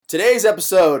Today's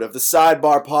episode of the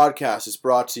Sidebar Podcast is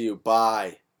brought to you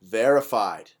by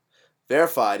Verified.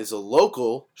 Verified is a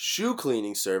local shoe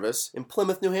cleaning service in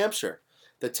Plymouth, New Hampshire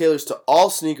that tailors to all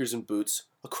sneakers and boots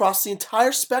across the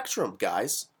entire spectrum,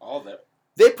 guys. All of it.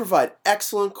 They provide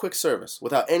excellent quick service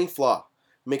without any flaw,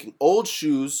 making old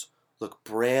shoes look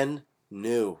brand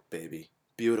new, baby.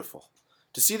 Beautiful.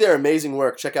 To see their amazing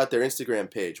work, check out their Instagram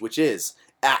page, which is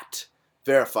at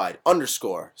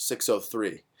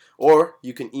verified_603. Or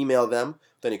you can email them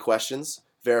with any questions,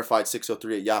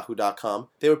 verified603@yahoo.com.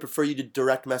 They would prefer you to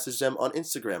direct message them on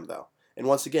Instagram, though. And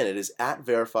once again, it is at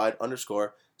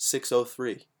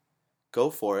verified_603.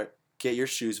 Go for it. Get your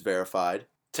shoes verified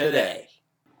today.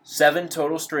 7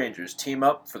 total strangers team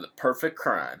up for the perfect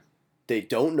crime. They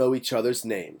don't know each other's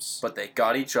names. But they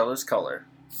got each other's color.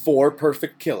 4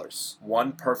 perfect killers.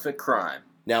 1 perfect crime.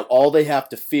 Now all they have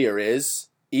to fear is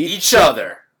Each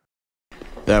other.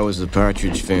 That was the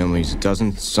Partridge Family's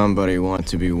Doesn't Somebody Want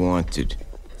to Be Wanted,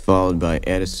 followed by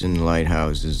Edison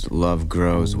Lighthouse's Love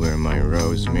Grows Where My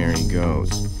Rosemary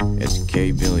Goes, as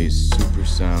K. Billy's super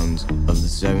sounds of the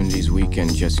 70s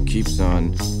weekend just keeps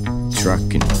on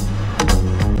trucking.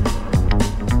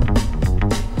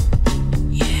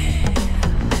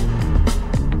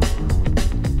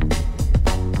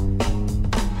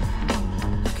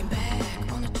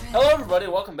 Hello, everybody.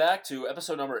 Welcome back to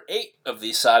episode number 8 of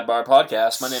the Sidebar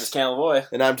Podcast. My name is Ken Lavoie.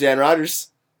 And I'm Dan Rogers.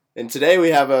 And today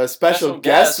we have a special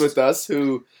guest with us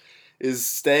who is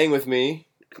staying with me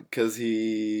because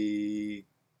he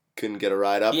couldn't get a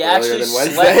ride up earlier than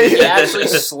Wednesday. He actually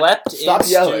slept Stop in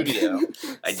yelling. studio.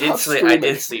 I did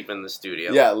sleep in the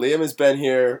studio. Yeah, Liam has been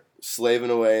here slaving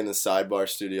away in the Sidebar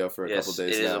studio for a couple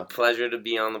days now. It is a pleasure to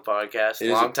be on the podcast.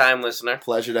 Long-time listener.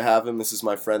 Pleasure to have him. This is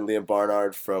my friend Liam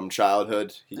Barnard from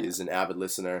childhood. He is an avid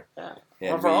listener. Yeah.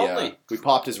 And we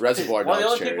popped his Reservoir Dogs One of the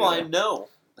only cherry people today. I know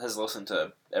has listened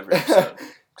to every episode.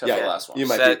 Except Yeah, the last one. you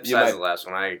might Besides the last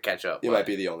one, I catch up. You might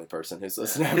be the only person who's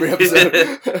listened to every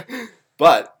episode.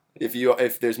 But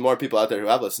if there's more people out there who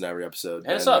have listened to every episode,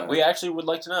 hit us up. We actually would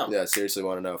like to know. Yeah, seriously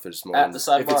want to know if there's more. At the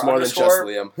Sidebar if it's more than just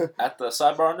Liam. At the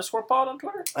Sidebar_pod on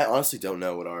Twitter. I honestly don't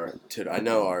know what our Twitter. I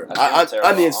know our. I'm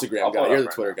I'm the Instagram guy. You're the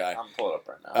Twitter guy. I'm pulling it up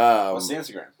right now. What's the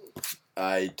Instagram?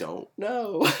 I don't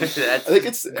know. That's I think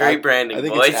it's great branding, I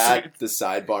think boys. it's at the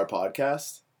Sidebar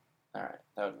Podcast. All right,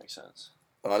 that would make sense.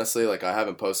 Honestly, I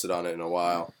haven't posted on it in a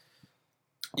while.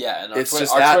 Yeah, and it's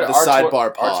just at the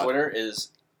Sidebar Pod. Our Twitter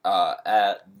is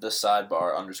at the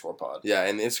Sidebar_pod. Yeah,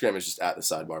 and the Instagram is just at the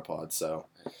Sidebar Pod. So,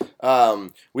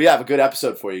 we have a good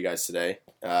episode for you guys today.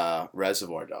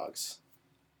 Reservoir Dogs.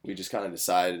 We just kind of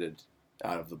decided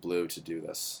out of the blue to do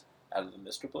this. Out of the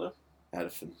Mr. Blue? Out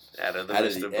of the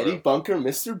Eddie Bunker,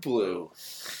 Mr. Blue.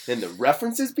 And the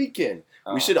references begin.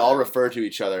 Oh, we should all refer to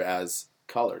each other as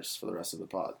colors for the rest of the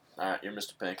pod. All right, you're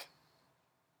Mr. Pink.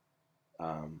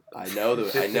 I know the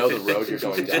road you're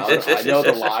going down. I know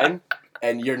the line,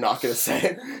 and you're not going to say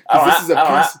it. I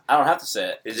don't have to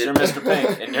say it. You're Mr.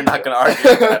 Pink, and you're not going to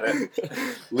argue about it.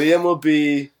 Liam will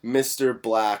be Mr.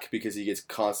 Black because he gets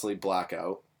constantly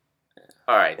blackout.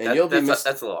 All right, and you'll be that's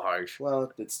a little harsh.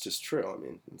 Well, it's just true. I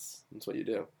mean, it's what you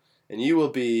do. And you will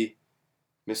be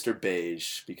Mr.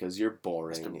 Beige because you're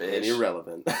boring and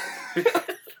irrelevant.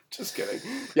 Just kidding.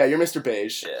 Yeah, you're Mr.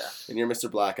 Beige. Yeah. And you're Mr.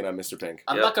 Black and I'm Mr. Pink.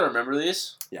 I'm not going to remember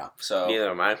these. Yeah. So neither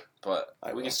am I. But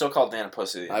we can still call Dan a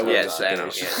pussy. Yes, I know.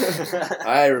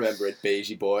 I remember it,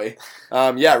 Beigey boy.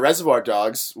 Yeah, Reservoir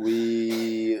Dogs.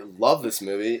 We love this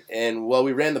movie. And,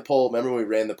 we ran the poll. Remember when we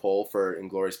ran the poll for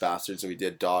Inglourious Bastards and we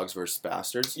did Dogs versus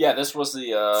Bastards? Yeah, this was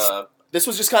the... This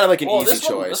was just kind of like an easy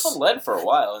choice. This one led for a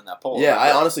while in that poll. Yeah,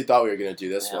 I honestly thought we were going to do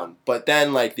this one. But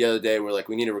then, the other day, we're like,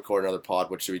 we need to record another pod.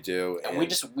 What should we do? And we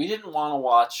didn't want to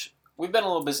watch... We've been a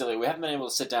little busy lately. We haven't been able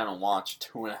to sit down and watch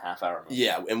 2.5-hour movies.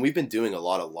 Yeah, and we've been doing a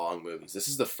lot of long movies. This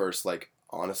is the first,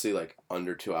 honestly,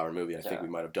 under 2-hour movie I think we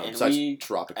might have done. Besides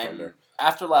Tropic Thunder.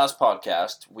 After last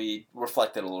podcast, we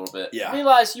reflected a little bit. Yeah.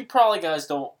 Realized you probably guys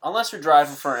don't, unless you're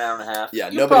driving for an hour and a half, yeah,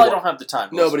 you probably don't have the time.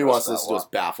 Nobody wants to listen to us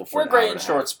baffle for an hour. We're great in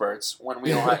short spurts when we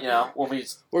don't have, when we...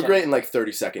 We're great in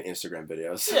 30-second Instagram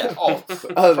videos. Yeah, other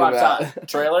prime than that. time.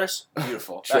 Trailers,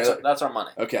 beautiful. That's our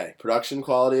money. Okay, production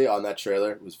quality on that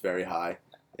trailer was very high,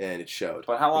 and it showed.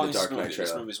 But how long is this movie?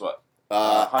 This movie's what?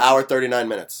 Hour 39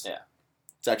 minutes. Yeah.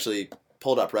 It's actually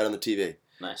pulled up right on the TV.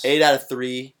 Nice. 8 out of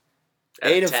 3.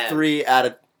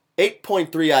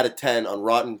 8.3 out of 10 on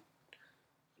Rotten.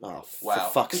 Oh, for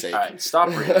fuck's sake. All right, stop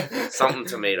reading. Something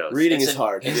tomatoes. Reading is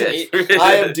hard.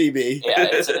 IMDb. Yeah,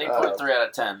 it's an 8.3 out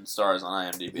of 10 stars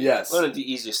on IMDb. Yes. Literally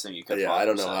the easiest thing you could find. Yeah, I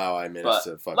don't know how I managed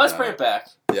to fuck let's bring it back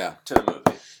to the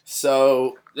movie.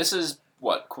 So... This is,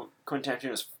 what, Quentin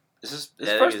Tarantino's This is I his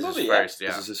think first this is movie. his first, yeah.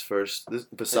 This is his first,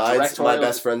 besides My directorial-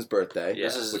 Best Friend's Birthday. Yeah.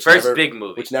 This is his which first never- big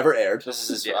movie. Which never aired. This is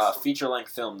his Yes.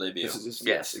 feature-length film debut. This is his,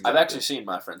 Yes. exactly. I've actually seen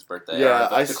My Friend's Birthday.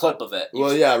 Yeah, the clip of it.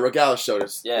 Well, yeah, Regalis showed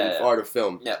us Yeah, in Art of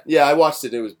Film. Yeah. Yeah, I watched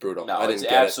it. It was brutal. No, I it's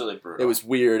didn't get absolutely it. brutal. It was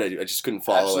weird. I just couldn't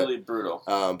follow absolutely brutal.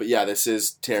 it. But yeah, this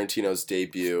is Tarantino's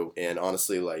debut, and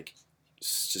honestly, like,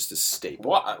 it's just a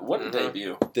staple. What a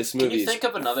debut. This Can movie you think is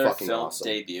of another fucking film awesome.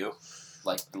 debut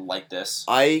like this?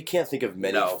 I can't think of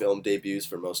many No. film debuts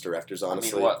for most directors,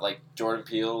 honestly. I mean, what, like Jordan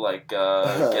Peele, like Get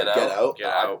Get Out?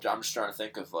 Out. I'm just trying to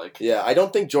think of, like... Yeah, I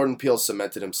don't think Jordan Peele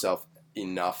cemented himself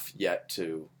enough yet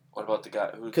to... What about the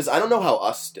guy who... Because I don't know how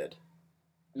Us did.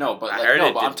 No, but, I like, heard no,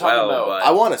 it but did I'm talking well, about... but-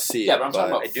 I want to see Yeah, it, but I'm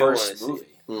talking I about do wanna first see movie.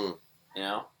 Mm. You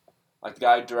know? Like, the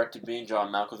guy who directed Being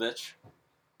John Malkovich,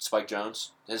 Spike Jonze,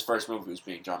 his first movie was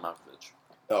Being John Malkovich.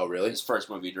 Oh, really? His first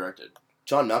movie he directed.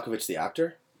 John Malkovich, the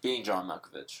actor? Being John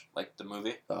Malkovich. Like, the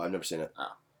movie. Oh, I've never seen it.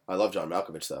 Oh. I love John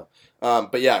Malkovich, though.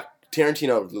 But yeah,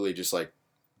 Tarantino really just, like,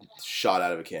 shot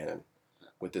out of a cannon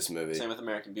with this movie. Same with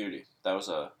American Beauty. That was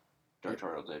a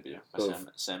directorial debut by Oh.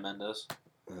 Sam Mendes.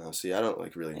 See, I don't,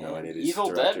 like, really know any of these Evil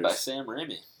directors. Dead by Sam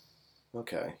Raimi.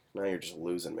 Okay, now you're just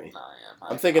losing me. No, I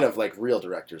am. I'm thinking of, like, real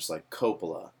directors like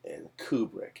Coppola and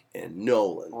Kubrick and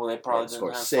Nolan. Well, they probably and didn't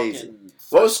have Scorsese. fucking...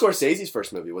 What was Scorsese's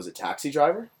first movie? Was it Taxi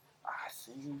Driver? I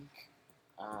think...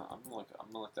 I'm gonna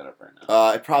look that up right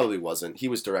now. It probably wasn't. He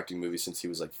was directing movies since he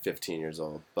was, like, 15 years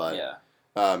old. But,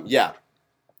 yeah. yeah.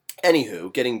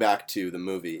 Anywho, getting back to the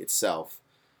movie itself.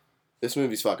 This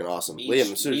movie's fucking awesome.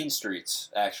 Mean Streets,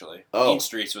 actually. Oh. Mean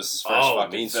Streets was his first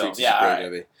fucking Mean film. Streets is Yeah, a great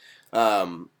alright.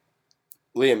 movie.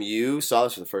 Liam, you saw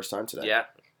this for the first time today. Yeah.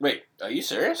 Wait, are you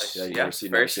serious? Yeah, you've Yeah,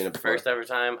 never seen it before. first ever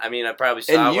time. I mean, I probably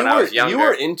saw And it you when were I was younger. you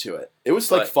were into it. It was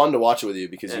like But- fun to watch it with you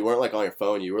because Yeah. you weren't like on your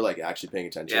phone. You were like actually paying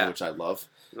attention, Yeah. which I love.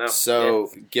 No,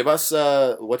 So give us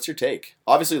what's your take?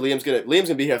 Obviously, Liam's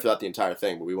gonna be here throughout the entire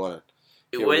thing, but we want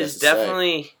to. it was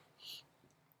definitely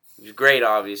it was great,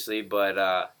 obviously,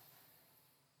 but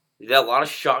you got a lot of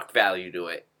shock value to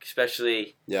it,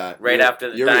 especially Yeah, right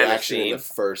after the your diner reaction scene. in the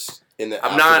first I'm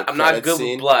after not the I'm not credits good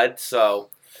scene. with blood, so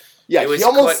Yeah, It was he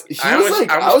almost quick. he I was almost-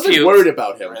 like I I was like almost worried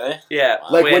about him. Really? yeah.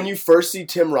 Like when you first see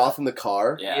Tim Roth in the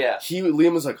car, Yeah.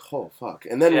 Liam was like, "Oh fuck!"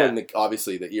 And then Yeah. when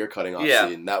obviously the ear cutting off Yeah.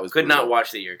 scene, that was could not brutal.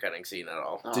 watch the ear cutting scene at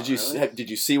all. Oh, Did you really? did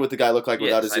you see what the guy looked like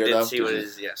without his Yes, ear I did though? see Did what you?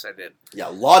 his yes, I did. Yeah,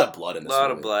 a lot of blood in A this lot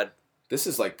movie. of blood. This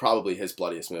is like probably his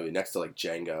bloodiest movie, next to like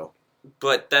Django.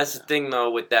 But that's the thing though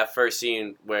with that first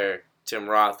scene where Tim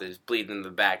Roth is bleeding in the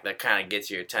back, that kind of gets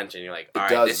your attention. You're like, all right,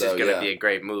 does, this though, is going to yeah. be a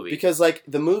great movie. Because like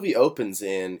the movie opens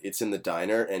it's in the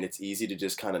diner and it's easy to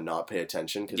just kind of not pay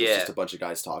attention because Yeah. it's just a bunch of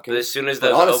guys talking. But as soon as But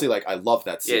those honestly, like I love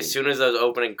that scene. yeah, as soon as those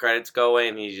opening credits go away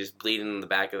and he's just bleeding in the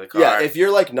back of the car. Yeah, if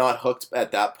you're like not hooked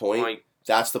at that point, like,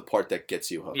 that's the part that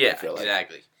gets you hooked. I yeah, feel like.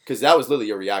 exactly. Because that was literally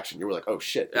your reaction. You were like, "Oh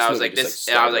shit!" I was movie like, just, this.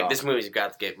 I was started like, off. this movie's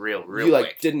got to get real You like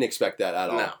quick. didn't expect that at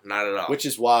all. No, not at all. Which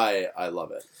is why I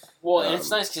love it. Well, and it's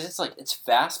nice because it's like it's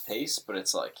fast paced, but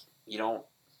it's like you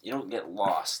don't get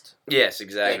lost. yes,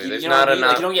 exactly. Like, you There's know what not I mean? enough.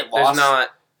 Like, you don't get There's lost. not.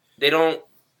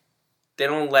 They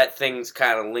don't let things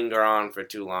kind of linger on for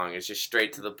too long. It's just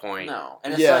straight to the point. No,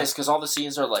 and it's Yeah. nice because all the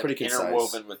scenes are like pretty concise.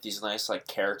 interwoven with these nice like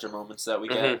character moments that we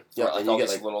get. Mhm. For, Yeah, like and all you get,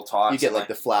 these like- little talks. You get and, like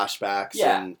the flashbacks,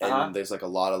 Yeah, and uh-huh. there's like a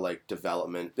lot of like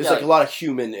development. There's Yeah, like like- a lot of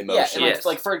human yeah, emotion. and Yes.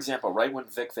 like for example, right when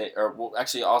Vic or well,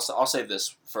 actually I'll save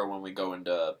this for when we go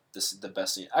into the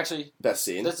best scene. Actually, Best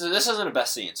scene. this isn't a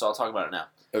best scene, so I'll talk about it now.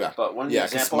 Okay. But one of the Yeah,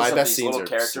 'cause examples my of best these scenes little are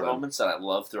character slim. moments that I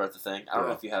love throughout the thing. I don't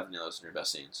know Yeah. if you have any of those in your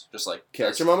best scenes. Just like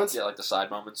Character moments? Yeah, like the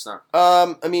side moments. Not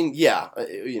I mean, yeah,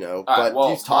 you know, All right, but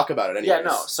well, you talk about it anyway. yeah,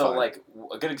 no. So like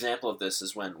a good example of this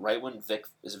is when Vic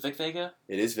is it Vic Vega?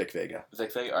 it is Vic Vega.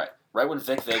 Vic Vega. All right. Right when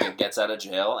Vic Vega gets out of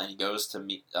jail and he goes to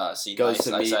meet see Goes Nice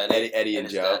to meet Eyesight Eddie and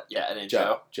his Joe. dad- yeah, Eddie and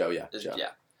Joe. Joe. Yeah.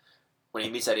 When he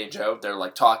meets Eddie and Joe, they're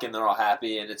like talking, they're all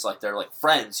happy, and it's like they're like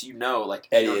friends, like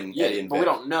Eddie you know, and- yeah, Eddie and but we Vic.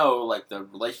 don't know like the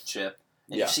relationship,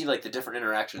 and Yeah. you see like the different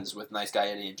interactions with nice guy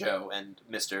Eddie and Joe and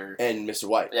Mr. And Mr.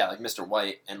 White. Yeah, like Mr.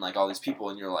 White and like all these people,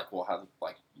 and you're like, well, how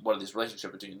like what are these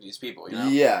relationships between these people? You know?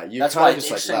 Yeah, you That's kind why of it's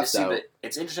just like interesting to left see out.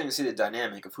 it's interesting to see the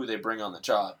dynamic of who they bring on the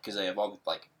job because they have all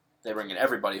like they bring in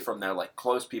everybody from their like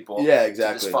close people. Yeah, To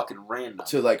exactly. this fucking random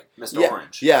To like Mr. yeah,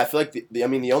 Orange. Yeah, I feel like the the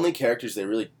only characters they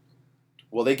really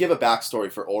they give a backstory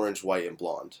for Orange, White, and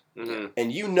Blonde, Mm-hmm.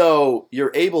 and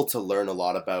you're able to learn a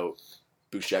lot about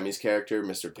Buscemi's character,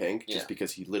 Mr. Pink, just Yeah.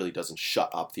 because he literally doesn't shut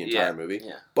up the entire Yeah. movie.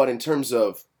 Yeah. But in terms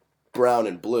of Brown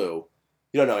and Blue,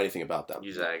 you don't know anything about them.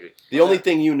 Exactly. The only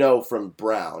thing you know from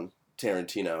Brown,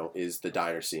 Tarantino, is the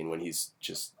diner scene when he's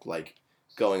just like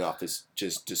going off this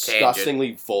just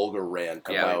disgustingly vulgar rant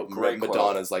about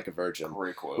Madonna's like a virgin,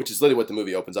 which is literally what the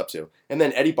movie opens up to. And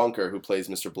then Eddie Bunker, who plays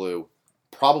Mr. Blue,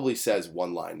 probably says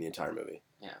one line the entire movie.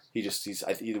 Yeah, he's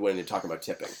either when they're talking about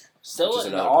tipping. Still,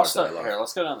 also here.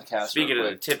 Let's go down the cast. Speaking of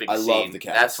the tipping I scene, love the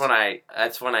cast.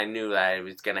 That's when I knew that I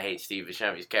was gonna hate Steve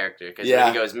Buscemi's character because when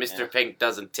he goes, Mr. Pink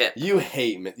doesn't tip. You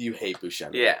hate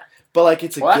Buscemi. Yeah. But like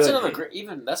it's that's another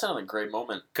great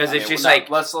moment because it's just like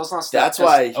let's not step. That's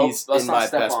why he's in my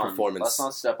best performance. Let's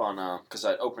not step on because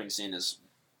that opening scene is.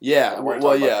 Yeah, we're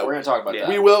gonna talk about that.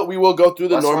 We will go through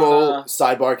the normal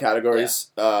sidebar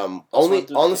categories.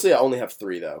 Honestly, I only have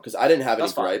 3 though because I didn't have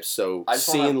any gripes. So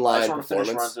scene, line, performance.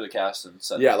 I just run through the cast and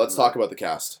set. Yeah, let's talk about the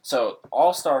cast. So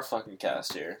all-star fucking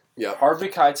cast here. Yeah, Harvey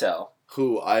Keitel,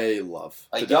 who I love,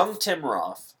 a young Tim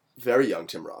Roth, very young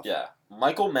Tim Roth. Yeah,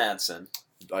 Michael Madsen.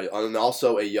 And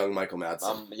also a young Michael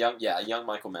Madsen. Young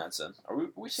Michael Madsen. Are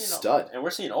we seeing stud? And we're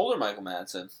seeing older Michael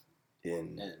Madsen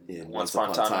in Once Upon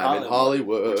a Time in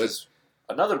Hollywood. Which is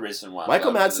another reason why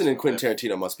Michael Madsen and Quentin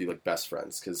Tarantino must be like best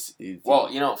friends because actually, a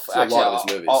lot of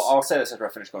his movies. I'll say this after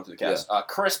I finish going through the cast. Yeah.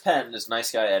 Chris Penn is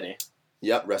Nice Guy Eddie.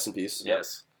 Yep, rest in peace.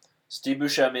 Yes. Steve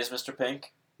Buscemi is Mr.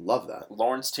 Pink. Love that.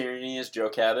 Lawrence Tierney is Joe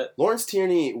Cabot. Lawrence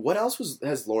Tierney. What else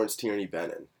has Lawrence Tierney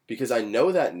been in? Because I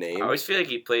know that name. I always feel like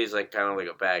he plays like kind of like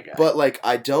a bad guy. But like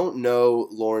I don't know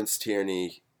Lawrence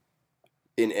Tierney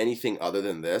in anything other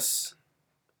than this.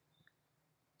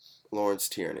 Lawrence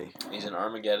Tierney. He's in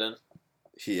Armageddon.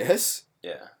 He is?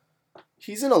 Yeah.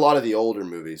 He's in a lot of the older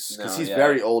movies because he's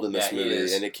very old in this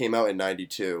movie, and it came out in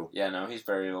 '92. Yeah, no, he's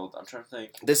very old. I'm trying to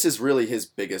think. This is really his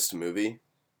biggest movie.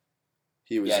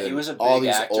 He was a big all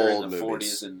these actor old in the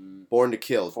movies. 40s and Born to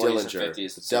Kill, 40s Dillinger, and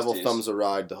 50s and Devil 60s. Thumbs a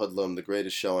Ride, The Hoodlum, The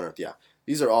Greatest Show on Earth. Yeah,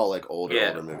 these are all like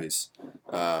older movies.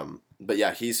 But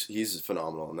yeah, he's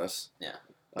phenomenal in this.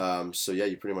 Yeah. So yeah,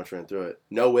 you pretty much ran through it.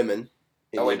 No women.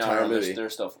 In the entire movie.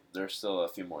 There's still a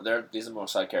few more. These are more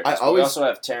side characters. We also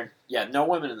have no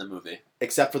women in the movie.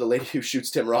 Except for the lady who shoots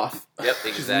Tim Roth. Yep,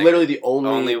 exactly. She's literally the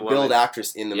only billed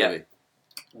actress in the movie.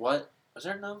 What? Was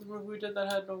there another movie we did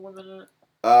that had no women in it?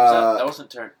 That wasn't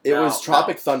Tarantino. It was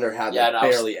Tropic Thunder had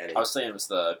barely any. I was saying it was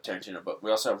the Tarantino, but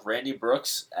we also have Randy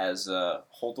Brooks as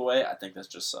Holdaway. I think that's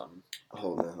just some.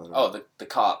 Hold on. Oh, the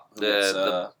cop.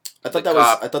 I thought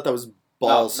that was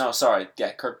Balls. No, sorry.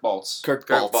 Yeah, Kirk Baltz. Kirk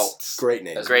Baltz. Great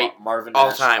name. Great Marvin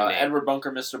all-time name. Edward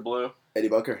Bunker, Mr. Blue. Eddie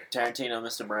Bunker. Tarantino,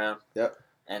 Mr. Brown. Yep.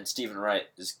 And Stephen Wright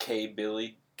is K.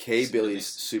 Billy. Billy's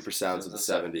Super Sounds of the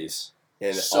 70s.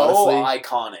 And so honestly,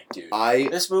 iconic,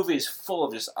 dude. This movie is full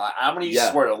of just... I'm going to use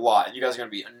this word a lot, and you guys are going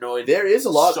to be annoyed there is a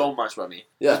lot so much about me.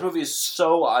 Yeah. This movie is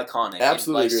so iconic.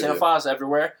 Absolutely. And, cinephiles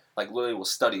everywhere... literally will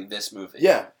study this movie.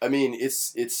 Yeah, I mean,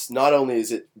 it's not only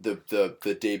is it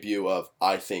the debut of,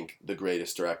 I think, the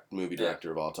greatest movie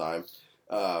director of all time,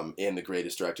 and the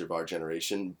greatest director of our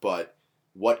generation, but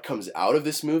what comes out of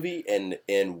this movie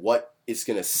and what is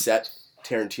going to set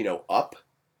Tarantino up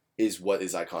is what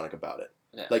is iconic about it.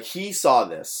 Yeah. Like, he saw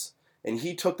this, and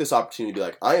he took this opportunity to be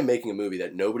like, I am making a movie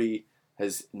that nobody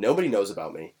knows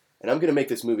about me, and I'm going to make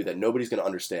this movie that nobody's going to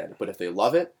understand, but if they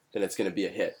love it, then it's going to be a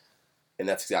hit. And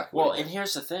that's exactly what and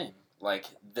here's the thing. Like,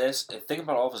 think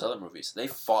about all of his other movies. They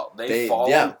follow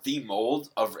the mold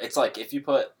of... It's like, if you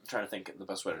put... I'm trying to think of the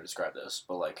best way to describe this,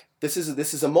 but like... This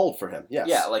is a mold for him, yes.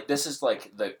 Yeah, like, this is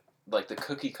like the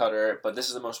cookie cutter, but this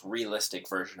is the most realistic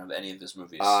version of any of his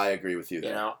movies. I agree with you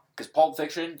there. You know? Because Pulp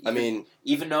Fiction...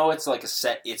 even though it's like it's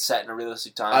set in a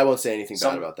realistic time... I won't say anything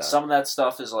bad about that. Some of that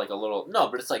stuff is like a little... No,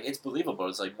 but it's like, it's believable.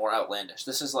 It's like more outlandish.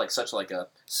 This is like such like a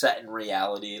set in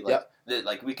reality. Like,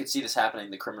 like we could see this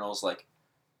happening. The criminals like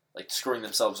screwing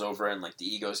themselves over and like the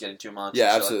ego's getting too much.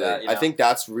 Yeah, absolutely. Like that, you know? I think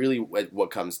that's really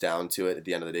what comes down to it at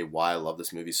the end of the day. Why I love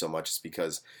this movie so much is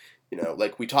because,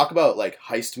 like we talk about like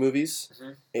heist movies,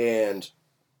 and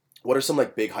what are some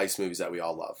like big heist movies that we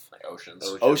all love? Like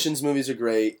Oceans. Oceans movies are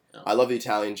great. Yeah. I love The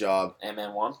Italian Job.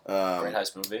 Ant-Man 1. Great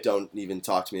heist movie. Don't even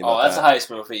talk to me about that. Oh, that's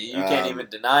a heist movie. You can't even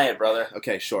deny it, brother.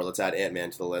 Okay, sure. Let's add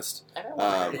Ant-Man to the list.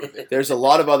 There's a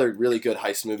lot of other really good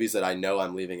heist movies that I know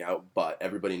I'm leaving out, but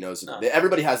everybody knows.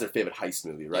 Everybody has their favorite heist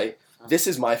movie, right? Yeah. This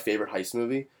is my favorite heist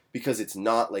movie because it's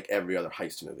not like every other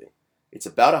heist movie. It's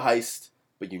about a heist,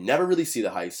 but you never really see the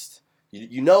heist.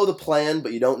 You know the plan,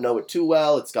 but you don't know it too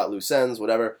well. It's got loose ends,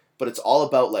 whatever. But it's all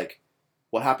about, like,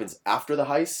 what happens after the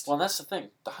heist. Well, that's the thing.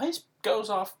 The heist goes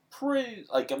off pretty...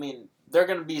 Like, I mean, there are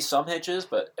going to be some hitches,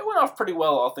 but it went off pretty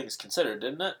well, all things considered,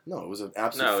 didn't it? No, it was an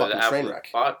absolute fucking train wreck.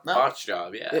 Botch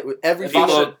job, yeah.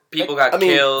 People got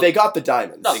killed. They got the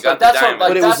diamonds. No,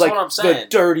 but it was like what I'm saying. The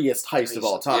dirtiest heist of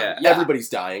all time. Yeah. Everybody's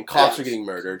dying. Cops are getting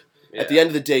murdered. Yeah. At the end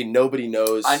of the day, nobody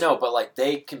knows. I know, but, like,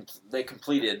 they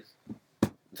completed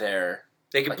their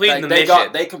They completed the they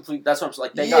mission. They complete. That's what I'm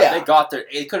saying. Like Yeah. they got there.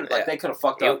 It could they could have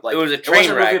fucked up. Like it was a it train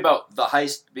wasn't a movie wreck. about the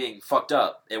heist being fucked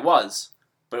up. It was,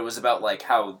 but it was about like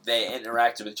how they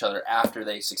interacted with each other after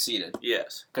they succeeded.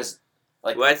 Yes. Because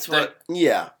like Well, that's what.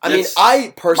 Yeah. I mean,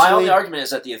 I personally... my only argument is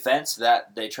that the events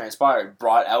that they transpired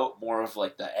brought out more of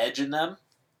like the edge in them,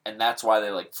 and that's why they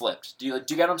like flipped. Do you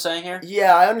get what I'm saying here?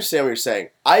 Yeah, I understand what you're saying.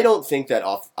 I don't think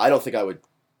I would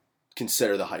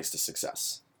consider the heist a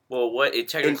success. Well, it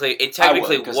technically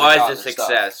would, 'cause was they a got their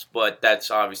success, but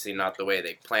that's obviously not the way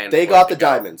they planned. They for got it the to go.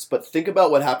 diamonds, but think about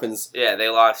what happens. Yeah, they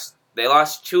lost. They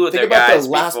lost two of Think their about guys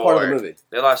the last before. part of the movie.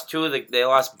 They lost two of the. They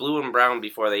lost Blue and Brown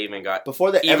before they even got.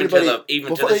 Before they Even everybody, to the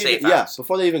before the they safe even, house.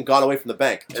 before they even got away from the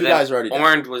bank, And two then guys are already dead.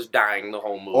 Orange was dying the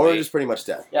whole movie. Orange is pretty much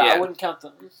dead. Yeah, Yeah. I wouldn't count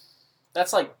them.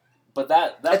 That's like, but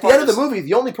that At the part end of the is- movie,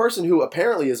 the only person who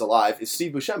apparently is alive is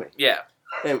Steve Buscemi, Yeah,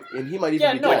 and he might even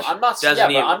Yeah, be no, dead. I'm not. Doesn't Yeah,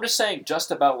 but even- I'm just saying,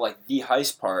 just about like the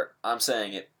heist part. I'm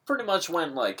saying it pretty much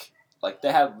when like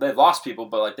they lost people,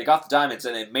 but like they got the diamonds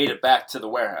and they made it back to the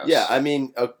warehouse. Yeah, I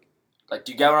mean, like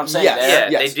do you get what I'm saying? Yes. There?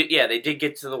 yeah, Yes. they did. Yeah, they did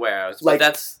get to the warehouse, Like, but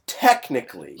that's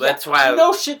technically. that's why.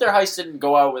 No shit, their heist didn't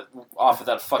go out off of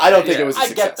that fucking. I don't think idea. it was a I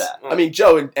success. get that. I mean,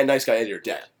 Joe and Nice Guy Eddie are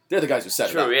dead. They're the guys who set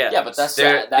it up. True, yeah. Yeah, but that's the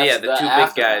the two big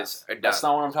aftermath. guys are done. That's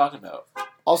not what I'm talking about.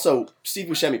 Also, Steve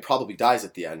Buscemi probably dies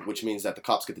at the end, which means that the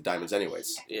cops get the diamonds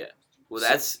anyways. Well,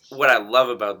 that's what I love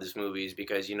about this movie is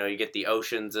because you get the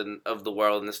oceans and of the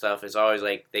world and stuff. It's always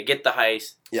like they get the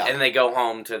heist Yeah. and they go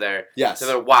home to their Yes.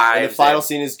 wives. And the final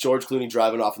scene is George Clooney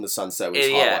driving off in the sunset with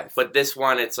his hot wife. But this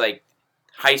one, it's like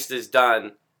heist is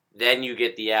done. Then you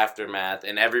get the aftermath,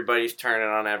 and everybody's turning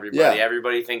on everybody. Yeah.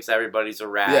 Everybody thinks everybody's a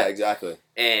rat. Yeah, exactly.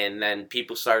 And then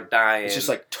people start dying. It's just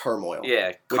like turmoil.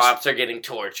 Yeah, cops are getting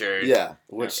tortured. Yeah,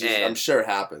 which is, And- I'm sure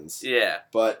happens. Yeah.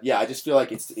 But yeah, I just feel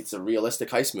like it's a realistic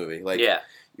heist movie. Like Yeah.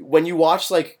 when you watch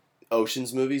like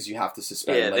Ocean's movies, you have to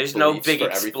suspend. Yeah, like, there's no beliefs big for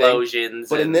everything. explosions.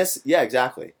 But in and this, yeah,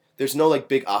 exactly. There's no like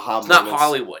big aha it's not moments.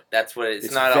 Hollywood. That's what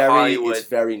it's not very, a Hollywood. It's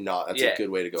very not. That's Yeah. a good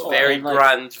way to go. It's about it. very and, like,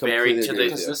 grunge, very completely to agree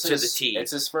the with you. to the T.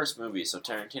 It's his first movie, so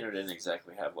Tarantino didn't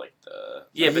exactly have like the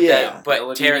Yeah, but Yeah. but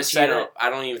ability to set Tarantino, it. I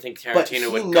don't even think But Tarantino he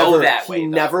would never, go that way. He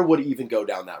though. never would even go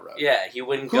down that road. Yeah, he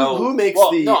wouldn't Who, go. who makes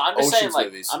Well, the no, I'm just Ocean's saying like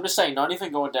movies? I'm just saying not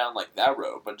even going down like that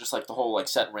road, but just like the whole like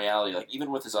set in reality. Like even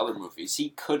with his other movies, he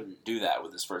couldn't do that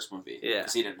with his first movie. Yeah.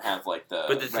 because he didn't have like the.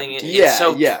 But the thing is, reputation. it's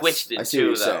so yes, twisted I see too,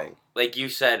 what you're though. saying. Like you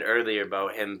said earlier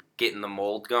about him getting the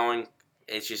mold going,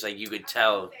 it's just like you could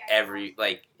tell it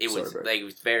was Sorry, like it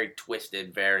was very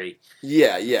twisted, very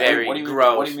Yeah, Very what do you mean?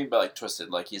 gross. What do you mean by like twisted?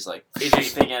 Like he's like It's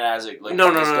just- shaping it as it like no,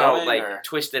 is going, like or?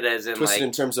 twisted as in twisted like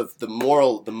in terms of the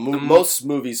moral. Most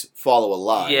movies follow a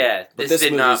line. yeah, but this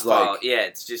did not movie's follow. like. Yeah,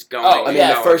 it's just going. Oh, I mean,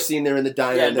 yeah. the first scene they're in the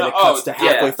diner, Yeah, and then no, it cuts to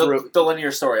halfway yeah, through. the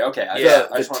linear story. Okay, I The, just the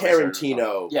wanna make sure it's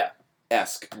Tarantino yeah.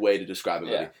 esque way to describe a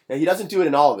movie. Yeah. Now he doesn't do it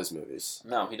in all of his movies.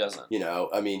 No, he doesn't.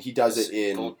 I mean, he does it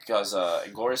in because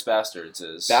Inglourious Bastards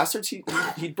is Bastards. He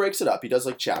breaks it up. He does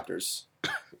like chapters.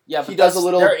 yeah. he But does a that's-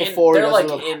 little they're before, he They're does a like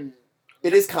little- in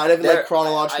It is kind of in they're- like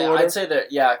chronological order. I'd say that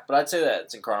but I'd say that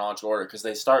it's in chronological order because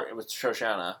they start with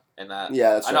Shoshana and that.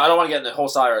 Yeah, that's I right. don't want to get in the whole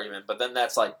side argument, but then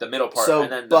that's like the middle part, So,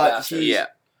 and then the but Bastards. he- yeah,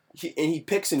 He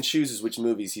picks and chooses which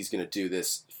movies he's going to do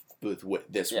this with.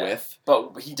 Yeah. With.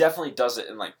 But he definitely does it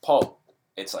in like Pulp.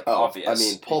 It's like obvious. I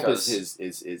mean, Pulp because-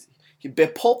 is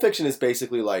Pulp Fiction is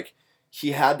basically like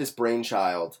he had this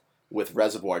brainchild with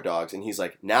Reservoir Dogs, and he's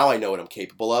like, now I know what I'm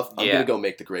capable of. I'm Yeah. gonna go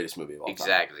make the greatest movie of all time.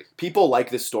 exactly. People like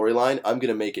this storyline. I'm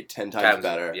gonna make it 10 times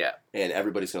better, Yeah, and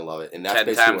everybody's gonna love it. And that's 10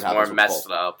 basically times what happens more with messed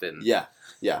Pulp. up and Yeah.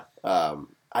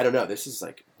 I don't know. This is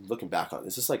like looking back on it,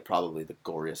 this is like probably the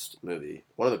goriest movie,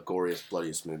 one of the goriest,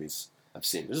 bloodiest movies I've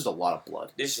seen. There's just a lot of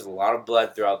blood. there's just a lot of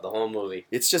blood throughout the whole movie.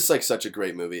 It's just like such a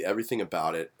great movie. Everything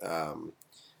about it.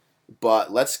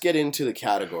 But let's get into the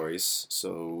categories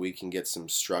so we can get some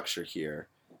structure here.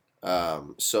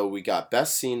 So we got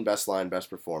best scene, best line, best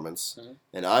performance. Mhm.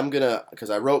 And I'm going to, because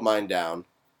I wrote mine down,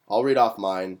 I'll read off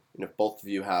mine. And if both of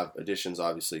you have additions,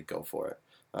 obviously go for it.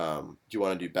 Do you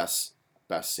want to do best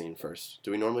scene first?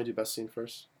 Do we normally do best scene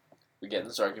first? we get in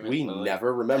this argument. We literally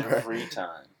never remember. every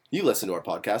time. You listen to our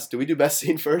podcast. Do we do best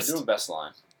scene We're first? doing best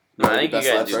line. You I wanna think you best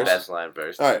gotta line do first? best line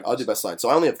first. All right, I'll do best line. So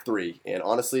I only have 3. And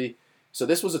honestly, so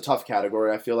this was a tough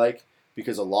category, I feel like,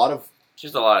 because a lot of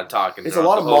Just a lot of talking. it's a throughout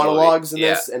lot the of whole monologues movie. in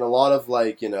this, and a lot of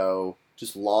like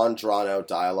just long drawn out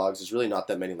dialogues. There's really not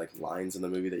that many like lines in the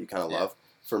movie that you kind of love.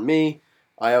 For me,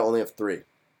 I only have 3.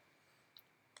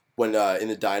 When in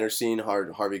the diner scene,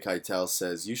 Harvey Keitel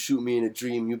says, "You shoot me in a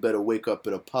dream, you better wake up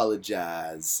and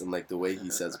apologize." And like the way he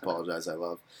says apologize, I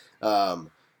love.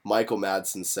 Michael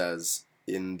Madsen says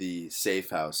in the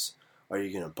safe house, "Are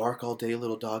you gonna bark all day,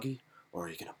 little doggy, or are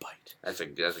you gonna bite? That's a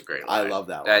great I line. love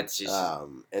that one. That's just...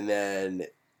 and then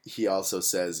he also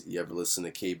says, you ever listen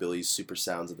to K. Billy's Super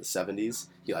Sounds of the 70s?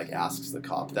 He, like, asks the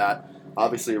cop that.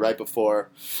 Obviously, right before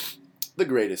the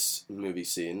greatest movie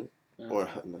scene, or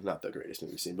not the greatest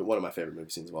movie scene, but one of my favorite movie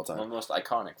scenes of all time. One of the most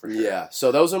iconic, for sure. Yeah,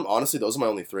 so those are my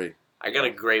only three. I got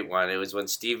a great one. It was when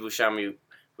Steve Buscemi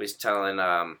was telling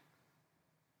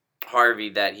Harvey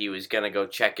that he was going to go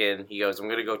check in. He goes, I'm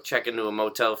going to go check into a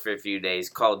motel for a few days.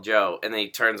 Call Joe. And then he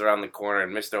turns around the corner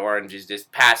and Mr. Orange is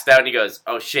just passed out. And he goes,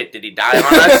 oh shit, did he die on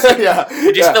us?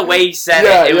 Yeah. Just the way he said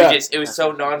it was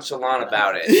so nonchalant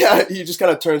about it. Yeah, he just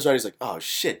kind of turns around. He's like, oh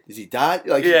shit, is he died?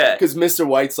 Like, yeah. Because Mr.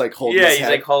 White's like holding his head. Yeah,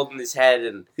 he's like holding his head.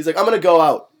 And he's like, I'm going to go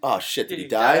out. Oh shit, did he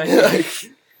die? die?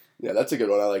 Yeah, that's a good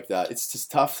one. I like that. It's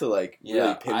just tough to like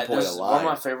really pinpoint a line. One of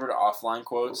my favorite offline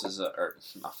quotes is or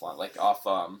offline, like off,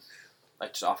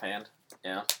 like just offhand.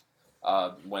 Yeah,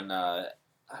 when I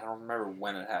don't remember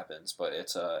when it happens, but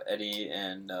it's Eddie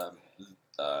and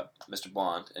Mr.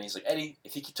 Blonde, and he's like, Eddie,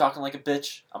 if you keep talking like a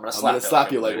bitch, I'm gonna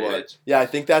slap you like one. Bitch. Yeah, I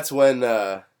think that's when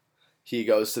he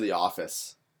goes to the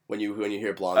office. When you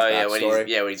hear Blonde's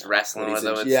backstory. When he's wrestling with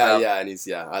him and yeah, stuff.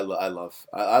 Yeah, and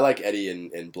I like Eddie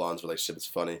and Blonde's relationship. It's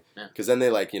funny. Because then they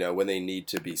like, when they need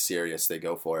to be serious, they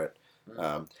go for it.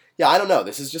 Yeah, I don't know.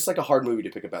 This is just like a hard movie to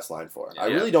pick a best line for. I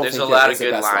really don't think there's a lot of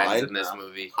good lines in this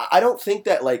movie. I don't think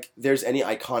that like there's any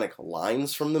iconic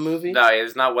lines from the movie. No,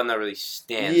 there's not one that really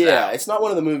stands out. Yeah, it's not one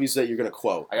of the movies that you're going to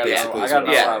quote. I got another one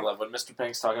I love. When Mr.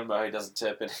 Pink's talking about how he doesn't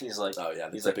tip, and he's like... Oh, yeah,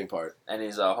 the tipping part. And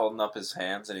he's holding up his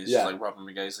hands, and he's just like rubbing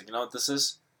the guy. He's like, you know what this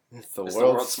is? It's the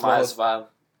world's smallest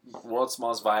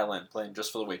violin, playing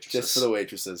just for the waitresses. Just for the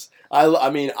waitresses.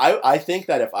 I think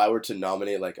that if I were to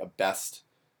nominate like a best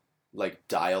like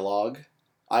dialogue,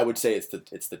 I would say it's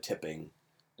the tipping,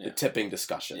 the tipping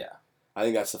discussion. Yeah, I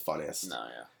think that's the funniest. No,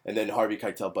 yeah. And then Harvey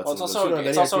Keitel butts. Well, it's also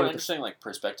an interesting like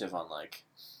perspective on like.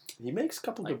 He makes a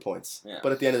couple good points,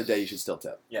 but at the end of the day, you should still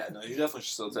tip. Yeah, no, you definitely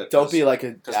should still tip. Don't be like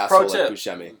an asshole like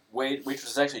Buscemi.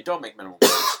 Waitresses actually don't make minimum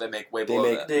wage. They make way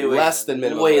below that. They make less than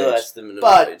minimum wage. Way less than minimum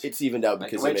wage. But it's evened out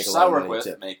because they make a lot of money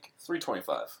tip. Make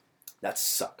 $3.25 That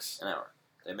sucks. an hour.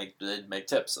 They make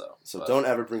tips though. So don't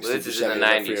ever bring Steve Buscemi. This is in the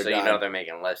 90s, so you know they're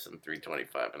making less than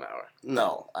 $3.25 an hour.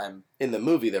 No, in the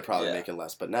movie they're probably making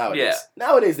less, but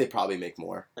nowadays they probably make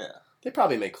more. Yeah. They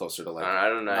probably make closer to like... I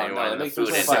don't know anyone in the food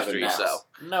industry, so...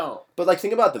 No. But like,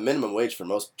 think about the minimum wage for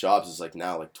most jobs is like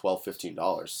now like $12,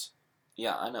 $15.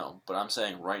 Yeah, I know. But I'm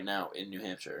saying right now in New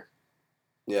Hampshire...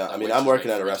 Yeah, I mean, I'm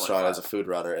working at a restaurant as a food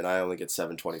runner, and I only get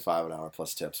 $7.25 an hour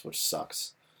plus tips, which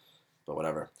sucks. But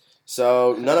whatever.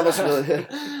 So, none of us really...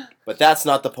 But that's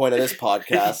not the point of this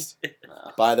podcast.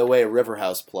 No. By the way,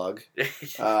 Riverhouse plug.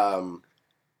 I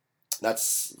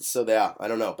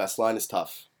don't know. Best line is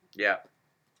tough. Yeah.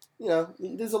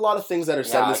 There's a lot of things that are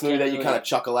said in this movie that you kind of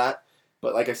chuckle at.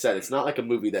 But like I said, it's not like a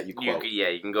movie that you quote.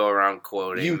 You can go around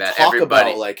quoting. You talk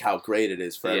about like how great it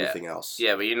is for everything else.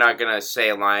 Yeah, but you're not going to say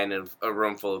a line in a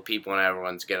room full of people and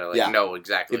everyone's going to know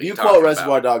exactly what you're talking about. If you quote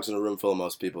Reservoir Dogs in a room full of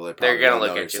most people, they're going to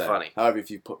look at you funny. However,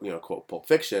 if you quote Pulp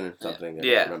Fiction or something,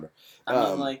 remember. I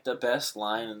mean, like, the best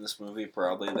line in this movie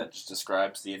probably that just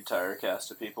describes the entire cast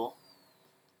of people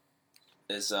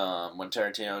is when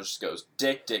Tarantino just goes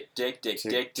dick, dick, dick, dick,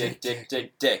 dick, dick, dick,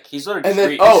 dick, dick. He's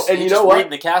literally reading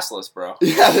the cast list, bro.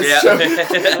 Yeah, that's true.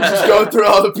 Just going through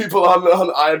all the people on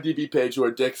the IMDb page who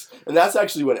are dicks, and that's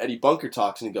actually when Eddie Bunker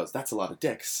talks, and he goes, "That's a lot of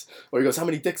dicks," or he goes, "How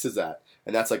many dicks is that?"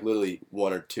 And that's like literally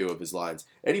one or two of his lines.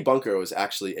 Eddie Bunker was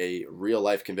actually a real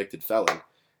life convicted felon,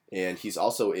 and he's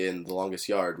also in The Longest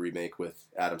Yard remake with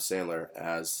Adam Sandler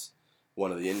as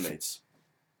one of the inmates,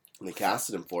 and they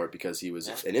casted him for it because he was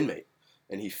an inmate.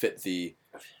 And he fit the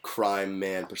crime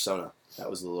man persona. That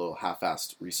was a little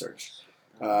half-assed research.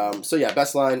 So yeah,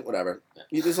 best line, whatever.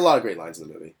 There's a lot of great lines in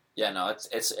the movie. Yeah, no,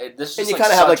 this is and you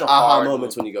kind of have like aha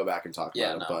moments when you go back and talk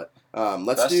about it. But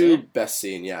let's do best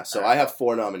scene. Yeah, so I have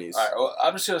 4 nominees. All right, well,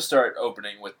 I'm just gonna start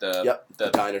opening with the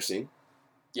diner scene.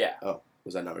 Yeah. Oh,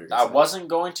 was that not what you were going to say? I wasn't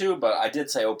going to, but I did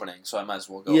say opening, so I might as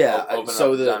well go. Yeah.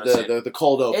 So the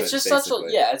cold open. It's just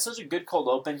basically. It's such a good cold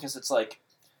open because it's like.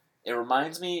 It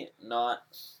reminds me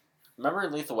remember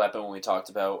in Lethal Weapon when we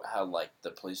talked about how like the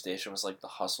police station was like the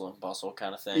hustle and bustle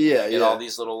kind of thing? Yeah, you get all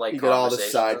these little like you get all the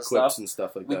side quips and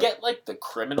stuff like that. We get like the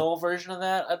criminal version of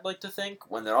that. I'd like to think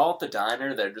when they're all at the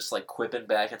diner, they're just like quipping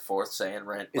back and forth saying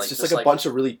rent. It's just like a bunch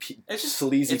of really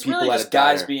sleazy people really at just a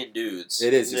diner. Guys being dudes.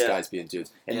 It is just guys being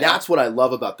dudes, and that's what I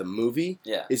love about the movie.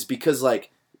 Yeah, is because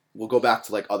like. We'll go back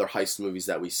to like other heist movies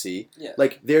that we see. Yeah.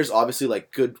 Like there's obviously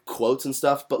like good quotes and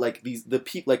stuff, but like the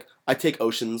people like I take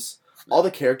Oceans. All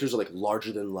the characters are like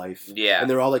larger than life. Yeah. And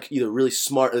they're all like either really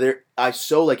smart or I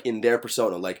so like in their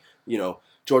persona. Like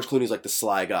George Clooney's like the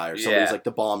sly guy, or somebody's Yeah. like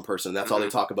the bomb person. That's all they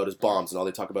talk about is bombs, and all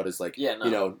they talk about is like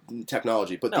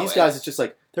technology. But these guys, it's just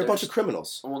like they're a bunch of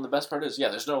criminals. Well, the best part is,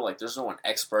 there's no one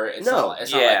expert. It's No.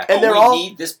 not like, And they're we all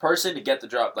need this person to get the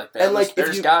job. Like, and like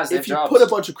there's guys, if you jobs. put a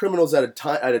bunch of criminals at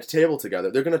a table together,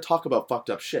 they're gonna talk about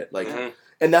fucked up shit. Like,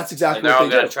 and that's exactly they're what all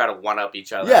they gonna do. try to one up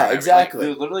each other. Yeah, exactly.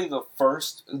 Like, literally the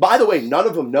first. By the way, none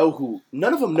of them know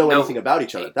anything about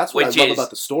each other. That's what I love about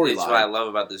the storyline. That's what I love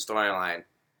about the storyline.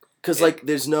 Because like,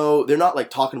 they're not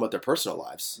like talking about their personal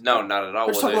lives. No, not at all.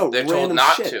 They're just talking about they're told random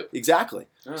not shit. to. Exactly.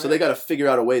 All So right. they got to figure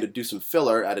out a way to do some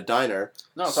filler at a diner.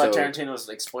 No, it's like Tarantino was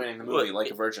explaining the movie like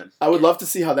a virgin. I would love to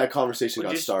see how that conversation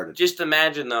got started. Just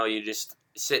imagine though, you're just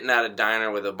sitting at a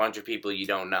diner with a bunch of people you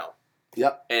don't know.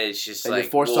 Yep. And it's just and like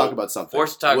you're forced to talk about something.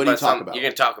 Forced to talk what about do you talk something. about? You're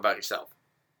gonna talk about yourself.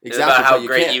 Exactly. About how but you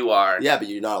great can't. you are. Yeah, but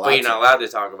you're not allowed. But you're not allowed to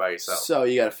talk about yourself. So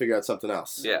you got to figure out something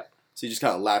else. Yeah. So you just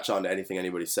kind of latch on to anything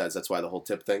anybody says. That's why the whole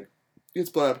tip thing gets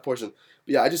blown out of proportion.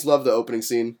 But yeah, I just love the opening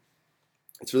scene.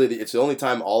 It's really it's the only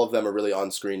time all of them are really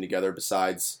on screen together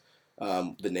besides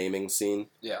the naming scene.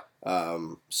 Yeah.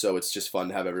 So it's just fun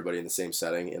to have everybody in the same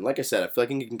setting. And like I said, I feel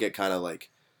like it can get kind of like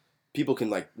people can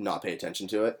like not pay attention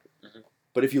to it. Mm-hmm.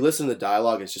 But if you listen to the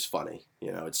dialogue, it's just funny.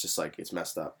 It's just like it's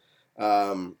messed up.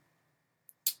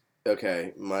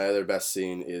 Okay, my other best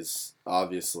scene is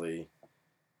obviously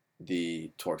the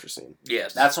torture scene.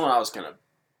 Yes. That's what I was gonna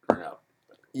bring up.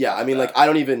 Yeah, I mean, like I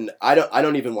don't even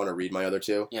want to read my other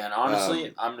two. Yeah, and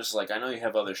honestly, I'm just like, I know you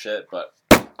have other shit, but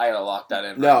I gotta lock that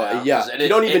in. No, right now, yeah, you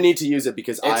don't even need to use it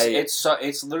because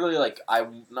it's literally like I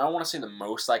don't want to say the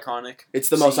most iconic. It's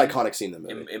the most iconic scene in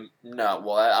the movie.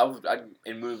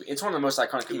 In movie, it's one of the most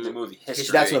iconic scenes in movie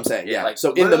history. That's what I'm saying. Yeah, like,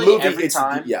 so in the movie, every it's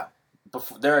time, yeah.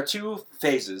 There are two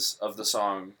phases of the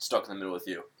song "Stuck in the Middle with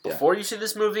You." Before you see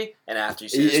this movie, and after you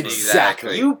see this movie.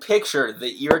 Exactly. You picture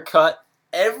the ear cut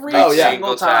every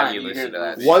single time you hear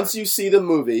that. Once you see the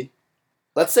movie,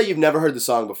 let's say you've never heard the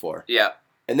song before. Yeah.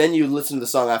 And then you listen to the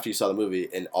song after you saw the movie,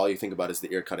 and all you think about is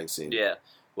the ear cutting scene. Yeah.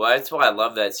 Well, that's why I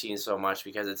love that scene so much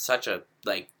because it's such a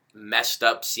like messed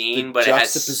up scene, but it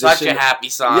has such a happy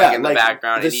song in the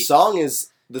background.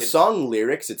 The song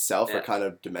lyrics itself are kind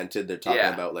of demented. They're talking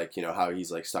about like how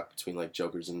he's like stuck between like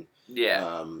jokers and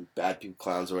bad people,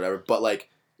 clowns or whatever. But like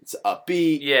it's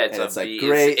upbeat. Yeah, it's like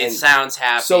great. It sounds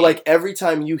happy. So like every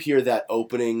time you hear that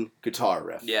opening guitar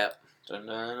riff, cue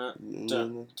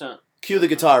the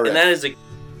guitar riff, and that is a.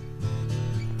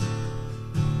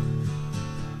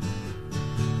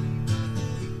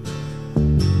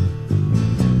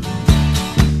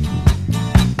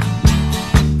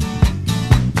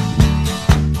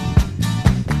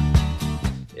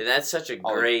 And that's such a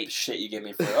great shit you give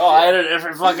me for. I had a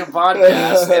different fucking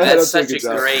podcast. And that's such a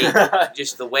great,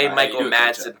 just the way Michael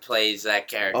Madsen plays that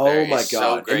character. Oh my god,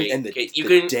 so great. And the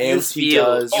you dance feel, he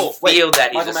does. You feel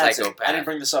that he's Michael a Madsen. psychopath. I didn't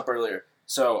bring this up earlier.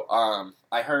 So,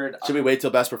 I heard. Should we wait till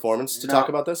best performance to talk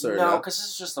about this, or no? Because this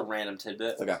is just a random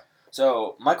tidbit. Okay.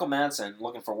 So Michael Madsen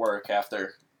looking for work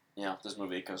after this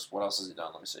movie. Because what else has he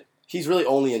done? Let me see. He's really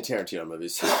only in Tarantino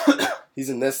movies. He's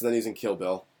in this, and then he's in Kill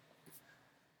Bill.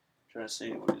 Trying to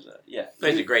see what he's at. Yeah,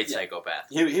 he's a great psychopath.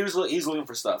 He's looking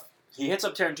for stuff. He hits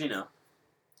up Tarantino.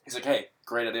 He's like, "Hey,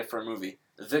 great idea for a movie.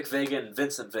 Vic Vega and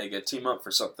Vincent Vega team up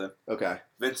for something." Okay.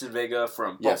 Vincent Vega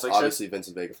from Pulp Yes, Fiction. obviously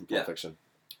Vincent Vega from Pulp Fiction.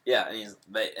 Yeah, and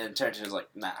Tarantino's like,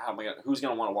 "Nah, who's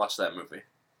gonna want to watch that movie?"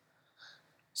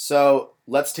 So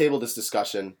let's table this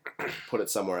discussion, put it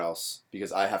somewhere else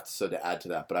because I have to add to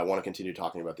that, but I want to continue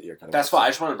talking about the ear cutting. That's fine. I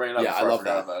just want to bring it up. Yeah, I love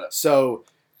that. About it. So.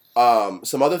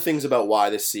 Some other things about why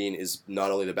this scene is not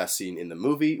only the best scene in the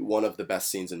movie, one of the best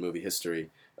scenes in movie history.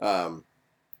 And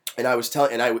I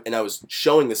was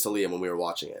showing this to Liam when we were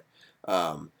watching it.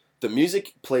 The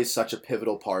music plays such a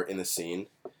pivotal part in the scene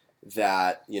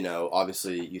that,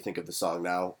 obviously you think of the song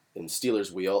now in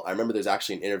Steelers Wheel. I remember there's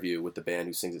actually an interview with the band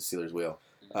who sings at Steelers Wheel.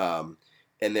 And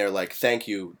they're like, "Thank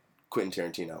you,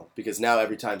 Quentin Tarantino." Because now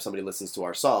every time somebody listens to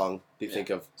our song, they think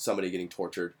of somebody getting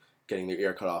tortured, getting their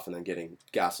ear cut off, and then getting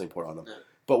gasoline poured on them. Yeah.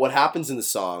 But what happens in the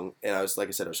song, and I was showing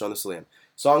this to Liam.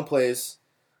 Song plays,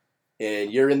 and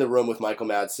you're in the room with Michael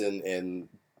Madsen and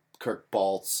Kirk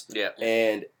Baltz. Yeah.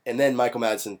 And then Michael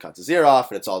Madsen cuts his ear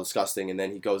off, and it's all disgusting, and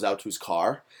then he goes out to his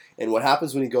car. And what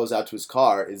happens when he goes out to his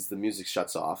car is the music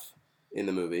shuts off in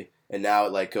the movie, and now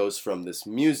it like goes from this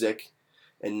music,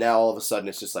 and now all of a sudden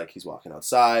it's just like he's walking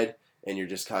outside, and you're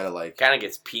just kind of like... Kind of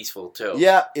gets peaceful, too.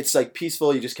 Yeah, it's like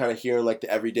peaceful. You just kind of hear like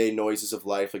the everyday noises of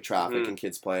life, like traffic and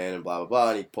kids playing and blah, blah, blah.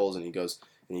 And he pulls and he goes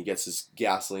and he gets his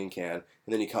gasoline can. And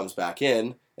then he comes back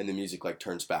in and the music like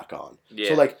turns back on. Yeah.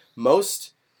 So like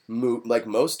most like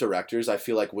most directors, I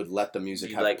feel like would let the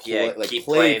music have keep play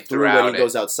playing through when he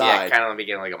goes Yeah, outside. kind of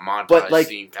beginning like a montage But like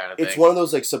scene kind of thing. it's one of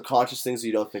those like subconscious things that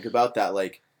you don't think about, that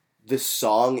like this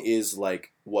song is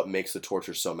like what makes the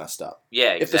torture so messed up.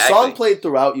 Yeah, exactly. If the song played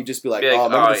throughout, you'd just be like, oh,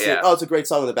 remember the scene? yeah. Oh, it's a great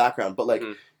song in the background. But like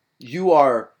you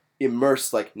are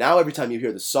immersed. Like now, every time you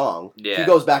hear the song, if he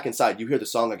goes back inside, you hear the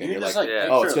song again. You're like,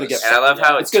 oh, it's gonna get. And I love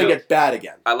how it's gonna get bad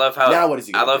again. I love how now what is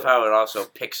he? I love do? how it also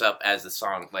picks up as the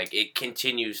song. Like it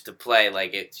continues to play.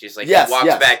 Like it's just like he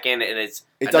walks back in and it's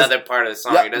another part of the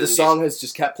song. Yeah, the song has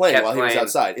just kept playing while he was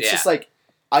outside. It's just like,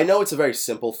 I know it's a very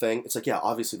simple thing. It's like, yeah,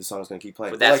 obviously the song's gonna keep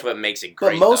playing. But that's like, what makes it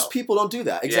great. But most people don't do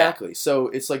that. Exactly. Yeah. So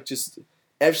it's like just.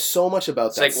 There's so much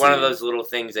about that. It's like one of those little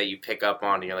things that you pick up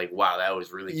on and you're like, wow, that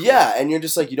was really cool. Yeah, and you're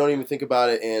just like, you don't even think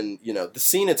about it. And, you know, the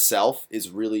scene itself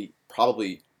is really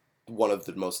probably one of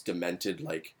the most demented,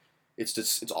 like,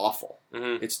 it's awful.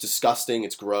 Mm-hmm. It's disgusting.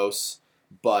 It's gross.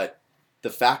 But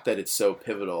the fact that it's so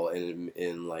pivotal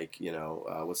in like, you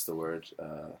know, what's the word?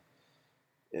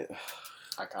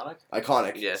 Iconic?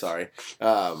 Iconic, yes. Sorry.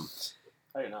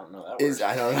 I do not know that word.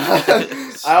 I don't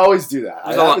know. I always do that.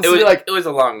 It was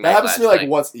a long night. That happens to me like night.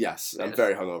 once. Yes, I'm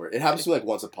very hungover. It happens to me like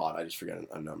once a pod. I just forget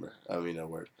a number. I mean a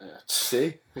word. Yeah.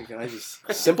 See? I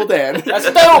just simple Dan.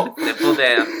 That's dope. Simple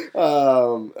Dan.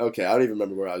 Okay, I don't even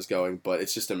remember where I was going, but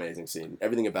it's just an amazing scene.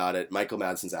 Everything about it. Michael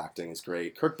Madsen's acting is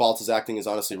great. Kirk Baltz's acting is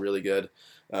honestly really good.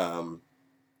 And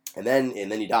then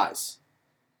he dies.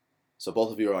 So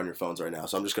both of you are on your phones right now.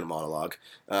 So I'm just gonna monologue.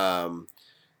 And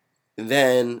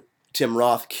then Tim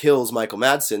Roth kills Michael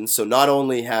Madsen, so not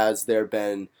only has there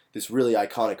been this really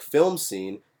iconic film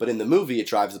scene, but in the movie it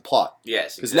drives the plot.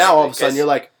 Yes, because now all of a sudden you're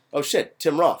like, oh shit,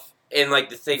 Tim Roth. And like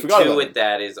the thing too with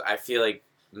that is, I feel like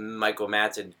Michael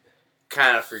Madsen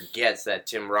kind of forgets that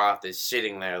Tim Roth is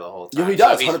sitting there the whole time. Yeah, he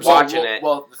does. So he's watching it.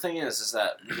 Well, the thing is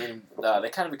that they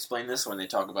kind of explain this when they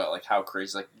talk about like how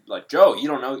crazy, like Joe, you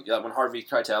don't know when Harvey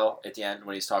Keitel at the end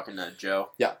when he's talking to Joe.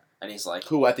 Yeah, and he's like,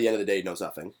 who at the end of the day knows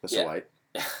nothing, Mr. White.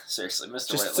 Seriously,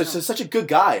 Mr. Just White. such a good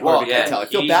guy. Well, Harvey Keitel. I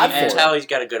feel bad for him. You can tell he's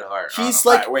got a good heart. He's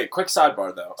like, right, wait, quick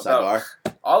sidebar though. Sidebar.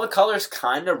 All the colors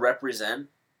kind of represent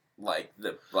like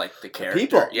the character.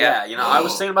 People. Yeah, you know, I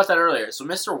was thinking about that earlier. So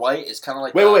Mr. White is kind of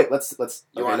like wait. Let's.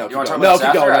 You okay, want to keep talk going. about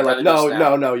Keep going.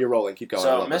 after? No, you're rolling. Keep going.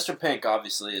 So Mr. Pink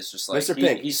obviously is just like Mr.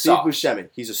 Pink. He's Steve soft. Buscemi.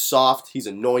 He's a soft. He's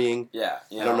annoying. Yeah,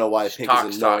 I don't know why Pink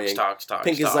is annoying.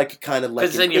 Pink is like kind of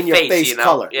like in your face you know?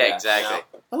 color. Yeah, exactly. You know?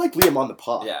 I like Liam on the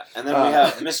pod. Yeah, and then we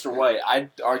have Mr. White.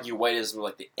 I'd argue White is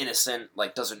like the innocent,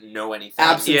 like doesn't know anything.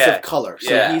 Absence of color.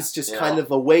 So he's just kind of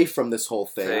away from this whole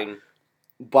thing.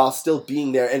 While still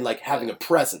being there and like having a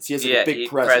presence. He has a big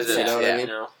presence, you know what I mean? You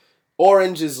know?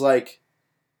 Orange is like,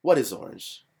 what is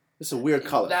orange? It's a weird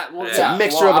color. It's a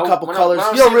mixture of a couple colors.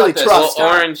 You don't really trust. Well,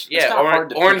 orange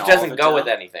doesn't go with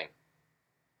anything.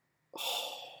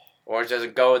 Orange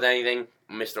doesn't go with anything.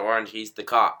 Mr. Orange, he's the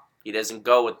cop. He doesn't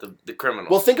go with the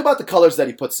criminal. Well, think about the colors that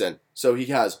he puts in. So he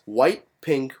has white,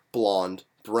 pink, blonde,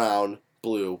 brown,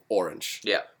 blue, orange.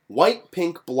 Yeah. White,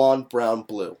 pink, blonde, brown,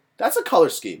 blue. That's a color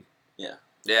scheme. Yeah.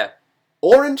 Yeah.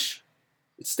 Orange,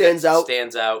 it stands out.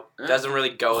 Stands out. Doesn't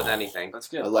really go with anything. That's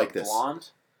good. I like this.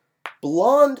 Blonde?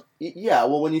 Blonde, yeah.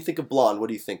 Well, when you think of blonde, what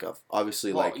do you think of?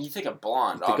 Obviously, like you think of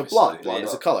blonde. You think of blonde. Blonde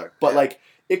is a color, but like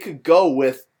it could go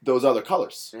with those other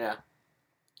colors. Yeah.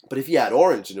 But if you add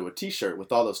orange into a T-shirt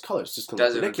with all those colors, just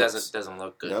ridiculous. Doesn't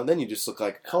look good. You know, then you just look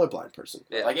like a colorblind person.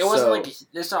 Yeah. Like it wasn't like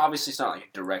it's not obviously it's not like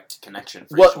a direct connection.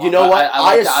 For well, you know what?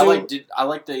 I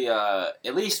like the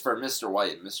at least for Mr.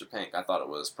 White and Mr. Pink, I thought it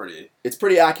was pretty. It's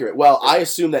pretty accurate. Well, I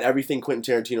assume that everything Quentin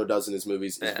Tarantino does in his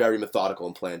movies is very methodical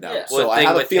and planned out. Yeah. So I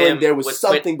have a feeling there was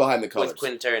something behind the colors. With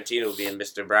Quentin Tarantino being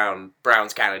Mr. Brown,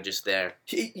 Brown's kind of just there.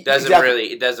 It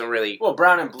doesn't really. Well,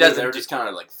 brown and blue, they're just kind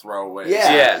of like throwaway.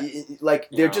 Yeah. Like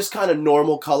they're just kind of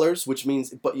normal colors, which means,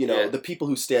 but you know, the people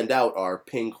who stand out are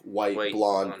pink, white,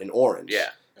 blonde, and orange. Yeah.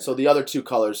 So the other two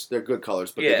colors, they're good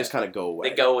colors, but they just kind of go away.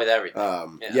 They go with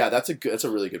everything. That's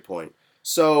a really good point.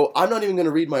 So I'm not even going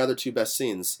to read my other two best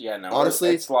scenes. Yeah, no. Honestly,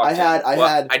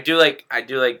 I do like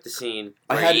the scene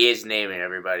where he is naming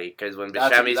everybody, because when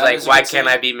Buscemi's like, "Why can't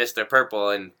I be Mr. Purple?"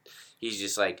 and he's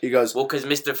just like, he goes, "Well, because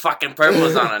Mr. fucking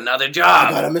Purple's on another job."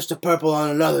 I got a Mr. Purple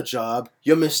on another job.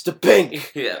 You're Mr.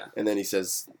 Pink. Yeah. And then he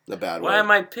says a bad word. Why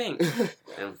am I pink?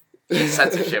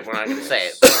 Censorship. We're not going to say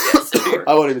it. Yes.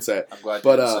 I won't even say it. I'm glad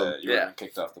you didn't say it. You were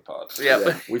kicked off the pod.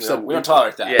 Yeah. We've said we don't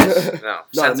tolerate that. Yes. No.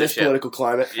 Not in this political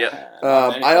climate. Yeah.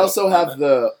 I also have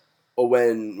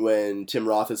when Tim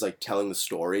Roth is like telling the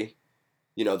story,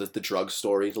 you know, the drug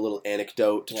story, the little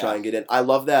anecdote to try and get in. I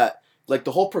love that Like,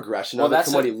 the whole progression Well, of it, that's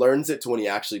from when he learns it to when he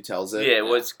actually tells it. Yeah, it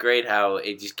was great how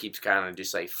it just keeps kind of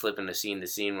just like flipping the scene to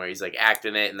scene where he's like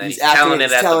acting it and then he's telling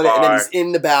it at the bar. And then he's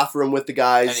in the bathroom with the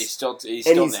guys. And he's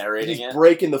still narrating he's it.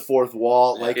 breaking the fourth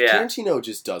wall. Yeah. Like, Yeah. Tarantino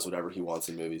just does whatever he wants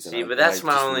in movies. See, but that's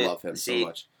my only... love him so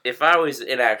much. If I was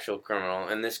an actual criminal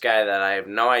and this guy that I have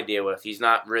no idea with, he's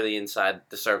not really inside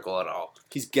the circle at all.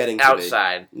 He's getting to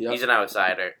outside. Yep. He's an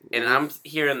outsider. And I'm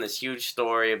hearing this huge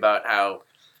story about how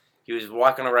he was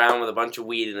walking around with a bunch of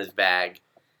weed in his bag,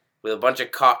 with a bunch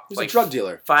of cops. He's a drug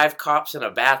dealer. 5 cops in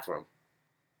a bathroom.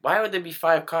 Why would there be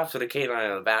 5 cops with a canine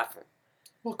in the bathroom?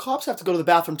 Well, cops have to go to the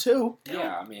bathroom too.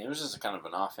 Yeah, I mean, it was just kind of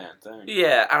an offhand thing.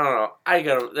 Yeah, I don't know.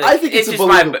 I think it's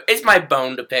it's my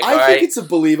bone to pick. I think it's a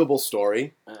believable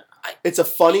story. It's a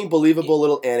funny, believable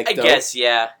little anecdote. I guess,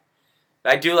 yeah.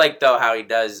 I do like, though, how he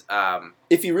does...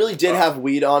 if he really did have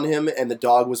weed on him and the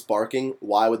dog was barking,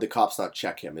 why would the cops not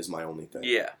check him, is my only thing.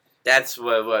 Yeah. That's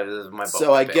what was my bone.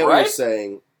 So I get what you're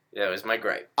saying. Yeah, it was my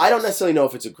gripe. I don't necessarily know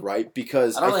if it's a gripe,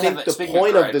 because I think the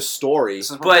point of the story...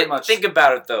 But think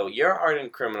about it, though. You're a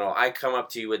hardened criminal. I come up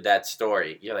to you with that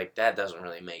story. You're like, that doesn't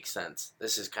really make sense.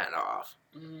 This is kind of off.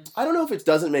 I don't know if it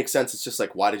doesn't make sense. It's just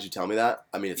like, why did you tell me that?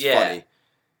 I mean, it's funny.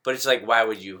 But it's like, why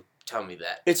would you tell me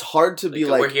that? It's hard to be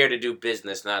like... We're here to do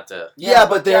business, not to... Yeah,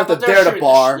 but they're at a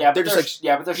bar. Yeah, they're just like...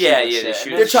 Yeah, but they're shooting the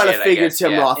shit. They're trying to figure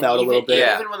Tim Roth out a little bit.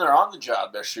 Even when they're on the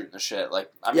job, they're shooting the shit.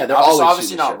 Like, I mean, they're always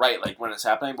obviously shooting not shit. right, like, when it's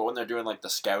happening, but when they're doing, like, the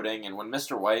scouting, and when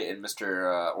Mr. White and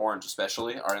Mr. Orange,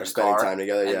 especially, are in the spending car, time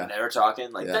together, and they're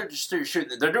talking, like, they're just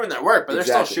shooting. They're doing their work, but they're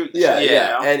still shooting the shit.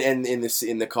 Yeah. You know? And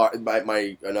in the car,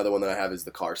 my another one that I have is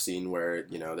the car scene where,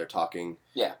 they're talking.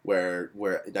 Yeah. Where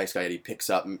Nice Guy Eddie picks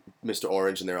up Mr.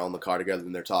 Orange and they're all in the car together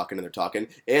and they're talking.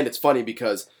 And it's funny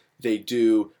because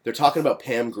they're talking about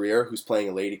Pam Grier, who's playing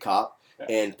a lady cop. Yeah.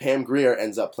 And Pam Grier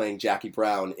ends up playing Jackie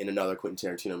Brown in another Quentin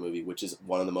Tarantino movie, which is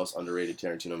one of the most underrated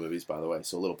Tarantino movies, by the way.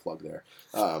 So a little plug there.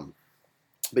 But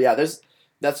yeah,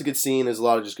 that's a good scene. There's a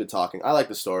lot of just good talking. I like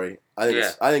the story. I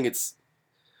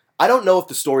don't know if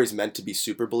the story's meant to be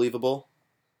super believable.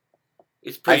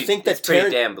 It's pretty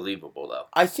damn believable, though.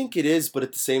 I think it is, but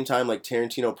at the same time, like,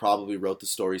 Tarantino probably wrote the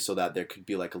story so that there could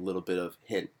be, like, a little bit of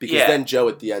hint. Because then Joe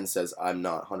at the end says, I'm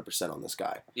not 100% on this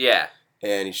guy. Yeah.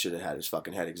 And he should have had his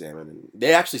fucking head examined. And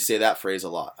they actually say that phrase a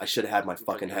lot. I should have had my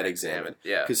fucking head examined.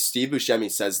 Yeah. Because Steve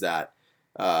Buscemi says that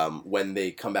when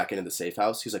they come back into the safe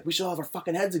house. He's like, we should all have our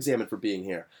fucking heads examined for being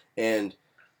here. And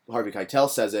Harvey Keitel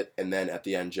says it, and then at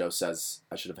the end, Joe says,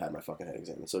 I should have had my fucking head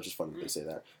examined. So it's just funny that they say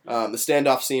that. The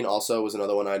standoff scene also was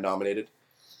another one I nominated.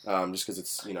 Just because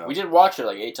it's, We did watch it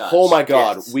like 8 times. Oh my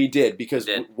god, we did. Because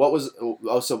what was...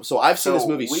 So I've seen this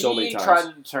movie so many times. We tried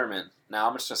to determine... Now,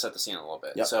 I'm just going to set the scene a little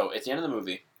bit. Yep. So, at the end of the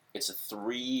movie, it's a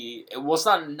 3... Well, it's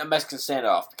not a Mexican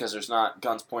standoff because there's not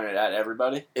guns pointed at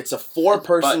everybody. It's a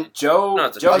 4-person... But Joe... No,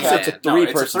 it's a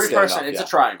 3-person standoff. It's a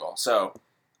triangle. So,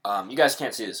 you guys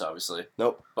can't see this, obviously.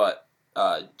 Nope. But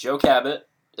Joe Cabot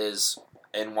is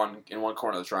in one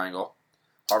corner of the triangle.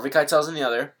 Harvey Keitel's in the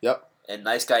other. Yep. And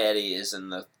Nice Guy Eddie is in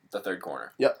the third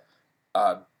corner. Yep.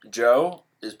 Joe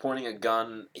is pointing a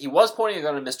gun. He was pointing a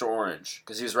gun at Mr. Orange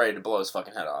because he was ready to blow his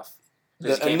fucking head off.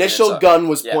 The initial gun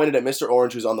was pointed at Mr.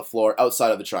 Orange, who's on the floor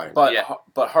outside of the triangle.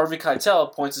 But Harvey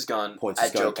Keitel points his gun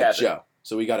at Joe Cabot.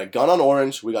 So we got a gun on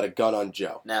Orange, we got a gun on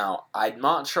Joe. Now, I'm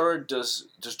not sure, does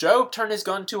Joe turn his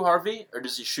gun to Harvey, or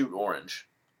does he shoot Orange?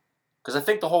 Because I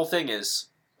think the whole thing is,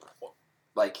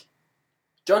 like,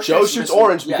 Joe shoots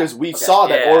Orange because we saw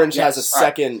that Orange has a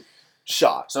second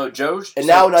shot. So Joe...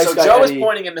 Joe is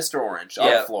pointing at Mr. Orange on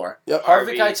the floor. Yep.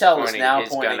 Harvey Keitel is now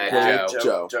pointing at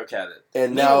Joe Cabot.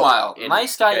 And meanwhile,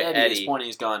 Nice Guy Eddie is pointing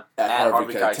his gun at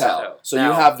Harvey Keitel. So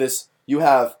now, you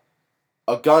have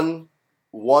a gun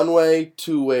one way,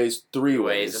 2 ways, 3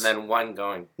 ways. And then one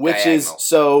going which diagonal.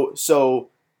 Is, so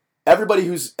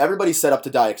everybody's set up to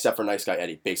die except for Nice Guy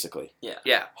Eddie, basically.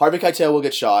 Yeah. Harvey Keitel will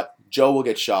get shot, Joe will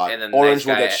get shot, and then Orange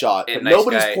will get shot, but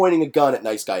nobody's pointing a gun at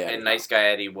Nice Guy Eddie. And Nice Guy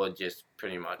Eddie will just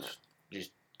pretty much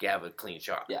just have a clean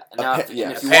shot. Yeah. Now,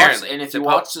 if you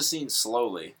watch the scene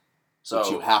slowly,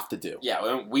 which you have to do.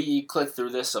 Yeah, we clicked through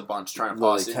this a bunch trying to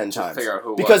pause it 10 times. To figure out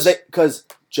who it was. Because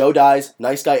Joe dies,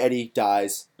 Nice Guy Eddie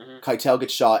dies, Keitel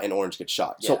gets shot, and Orange gets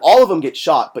shot. Yeah. So all of them get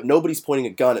shot, but nobody's pointing a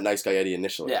gun at Nice Guy Eddie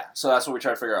initially. Yeah, so that's what we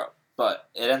tried to figure out. But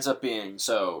it ends up being,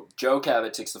 Joe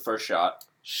Cabot takes the first shot.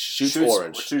 Shoots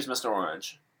Orange. Shoots Mr.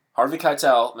 Orange. Harvey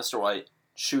Keitel, Mr. White,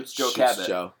 shoots Joe Cabot.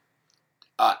 Joe.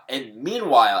 And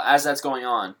meanwhile, as that's going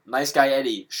on, Nice Guy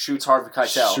Eddie shoots Harvey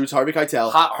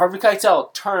Keitel. Harvey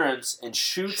Keitel turns and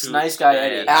shoots Nice Guy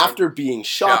Eddie. After being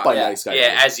shot by Nice Guy Eddie.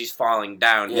 Yeah, as he's falling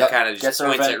down, he kind of just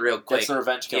points it real quick. Gets the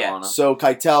revenge kill on him. So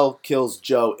Keitel kills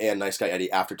Joe and Nice Guy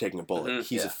Eddie after taking a bullet. Mm-hmm.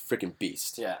 He's a freaking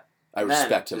beast. Yeah. I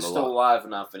respect him a lot. He's still alive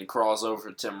enough, and he crawls over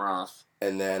to Tim Roth.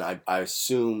 And then I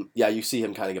assume, you see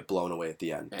him kind of get blown away at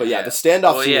the end. But the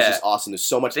standoff scene is just awesome. There's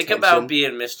so much tension. Think about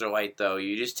being Mr. White, though.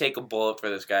 You just take a bullet for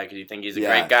this guy because you think he's a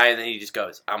great guy, and then he just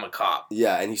goes, I'm a cop.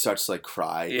 Yeah, and he starts to,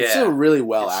 cry. Yeah. It's a really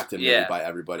well-acted movie by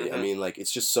everybody. Mm-hmm. I mean,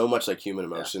 it's just so much, human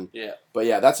emotion. Yeah. But,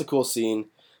 that's a cool scene.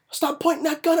 Stop pointing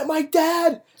that gun at my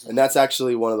dad! And that's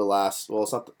actually one of the last... Well,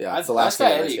 it's not... it's the last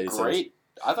thing Eddie great.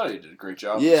 I thought he did a great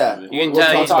job. Yeah. You can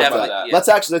tell he's definitely...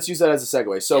 Let's use that as a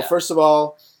segue. So, first of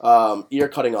all, ear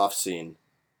cutting off scene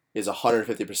is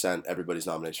 150% everybody's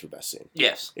nomination for best scene.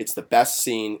 Yes. It's the best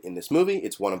scene in this movie.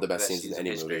 It's one of the best scenes in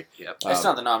any movie. Yep. It's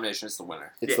not the nomination, it's the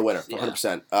winner. It's the winner,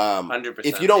 100%. 100%.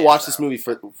 If you don't watch this movie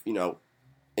for,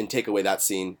 and take away that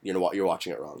scene, you're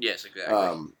watching it wrong. Yes,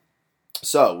 exactly.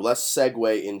 So, let's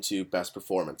segue into best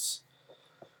performance.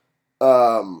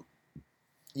 You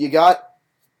got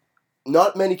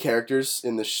not many characters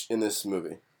in this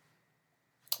movie.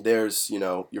 There's,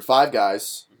 your 5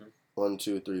 guys. 1,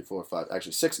 2, 3, 4, 5.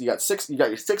 Actually, 6. You got 6. You got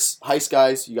your 6 heist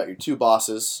guys. You got your 2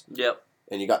 bosses. Yep.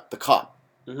 And you got the cop.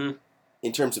 Mm-hmm.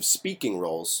 In terms of speaking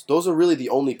roles, those are really the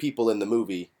only people in the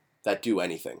movie that do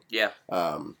anything. Yeah.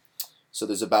 So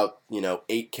there's about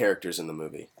 8 characters in the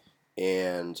movie,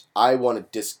 and I want to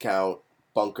discount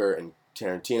Bunker and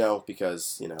Tarantino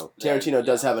because Tarantino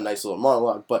does have a nice little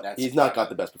monologue, but he's not got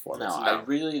the best performance. No,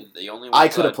 the only one I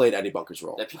could have played Eddie Bunker's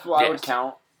role. The people I would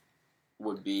count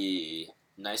would be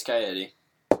Nice Guy Eddie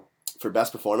for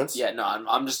best performance. Yeah, no,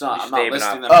 I'm just not. I'm not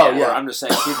listing them. Oh yeah, I'm just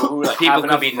saying people who people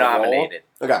could be nominated.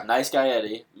 Okay, Nice Guy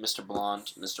Eddie, Mr.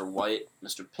 Blonde, Mr. White,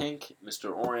 Mr. Pink,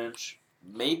 Mr. Orange.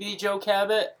 Maybe Joe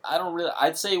Cabot.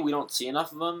 I'd say we don't see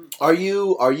enough of them. Are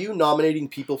you nominating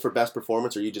people for best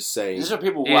performance, or are you just saying these are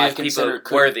people who I consider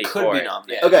could be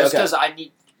nominated? Okay, because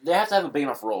they have to have a big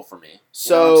enough role for me.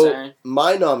 So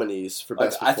my nominees for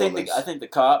best performance. I think the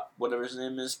cop, whatever his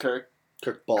name is, Kirk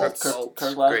Baltz.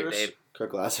 Kirk Lazarus.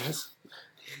 Kirk Lazarus.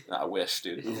 I wish,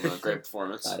 dude. Great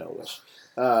performance. I don't wish.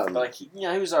 But he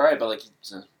was alright. But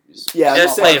he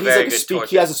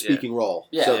has a speaking role.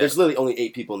 Yeah, so there's literally only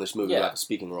 8 people in this movie who have a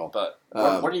speaking role. But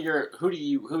who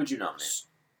would you nominate?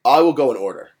 I will go in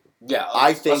order. Yeah,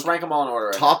 let's rank them all in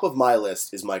order. Top of my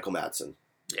list is Michael Madsen.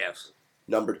 Yes.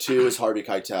 Number 2 is Harvey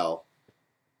Keitel.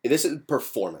 This is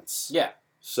performance. Yeah.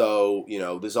 So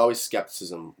there's always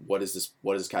skepticism. What does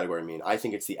this category mean? I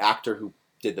think it's the actor who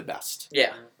did the best.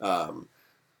 Yeah.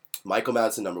 Michael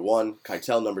Madsen number 1,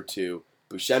 Keitel number 2,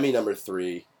 Buscemi number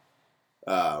 3.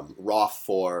 Roth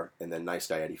 4, and then Nice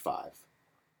Guy Eddie 5.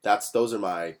 Those are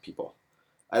my people,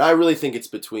 and I really think it's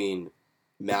between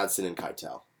Madsen and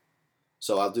Keitel.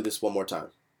 So I'll do this one more time: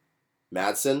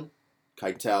 Madsen,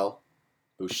 Keitel,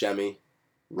 Buscemi,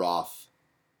 Roth,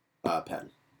 Penn,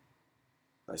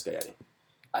 Nice Guy Eddie.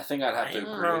 I think I'd have to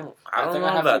agree. I don't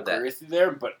know about that. Agree with you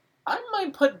there, but I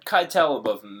might put Keitel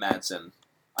above Madsen.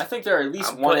 I think they're at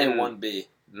least 1A and 1B.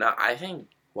 No, I think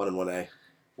 1 and 1A.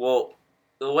 Well.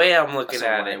 The way I'm looking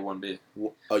at 1A, it...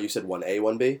 1B. Oh, you said 1A,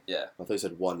 1B? Yeah. I thought you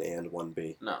said 1 and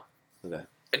 1B. No. Okay.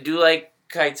 I do like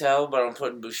Keitel, but I'm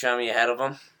putting Buscemi ahead of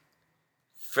him.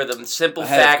 For the simple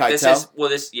fact, this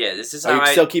is how Are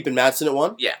you still keeping Madsen at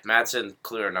 1? Yeah, Madsen,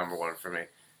 clear number 1 for me.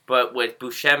 But with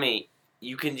Buscemi,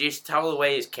 you can just tell the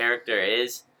way his character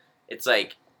is. It's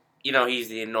like, he's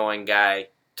the annoying guy,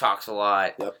 talks a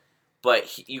lot. Yep.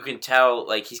 But you can tell,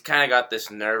 he's kind of got this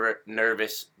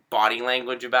nervous body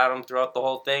language about him throughout the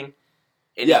whole thing.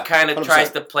 And he kind of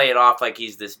tries to play it off like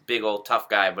he's this big old tough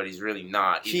guy, but he's really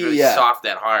not. He's really soft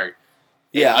at heart.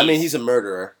 Yeah, he's a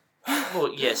murderer.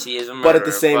 Well, yes, he is a murderer. But at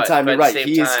the same time, you're right.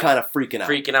 He is kind of freaking out.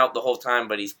 Freaking out the whole time,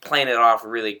 but he's playing it off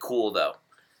really cool, though.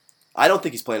 I don't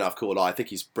think he's playing off cool at all. I think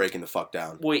he's breaking the fuck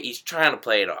down. Well, he's trying to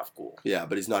play it off cool. Yeah,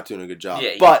 but he's not doing a good job.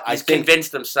 Yeah, but he's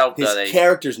convinced himself his that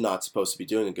character's not supposed to be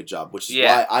doing a good job, which is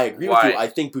why I agree with you. I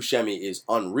think Buscemi is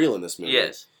unreal in this movie.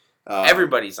 Yes.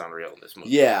 Everybody's unreal in this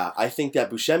movie. Yeah, I think that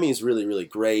Buscemi is really, really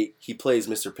great. He plays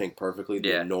Mr. Pink perfectly.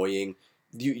 The annoying.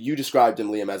 You described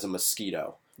him, Liam, as a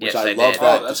mosquito. Which I love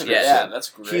that. Oh, that's that's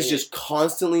great. He's just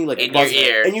constantly in your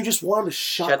ear, and you just want him to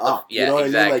shut up. You know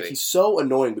what I mean? He's so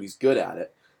annoying, but he's good at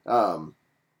it.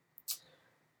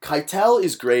 Keitel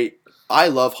is great. I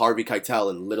love Harvey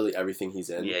Keitel and literally everything he's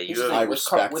in. Yeah, I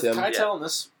respect with him. With Keitel in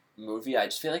this movie, I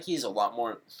just feel like he's a lot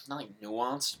more not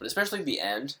nuanced, but especially the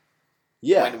end.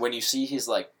 Yeah. When you see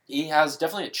he has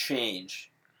definitely a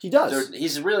change. He does.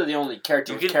 He's really the only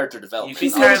character with character development.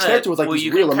 He's the only character with like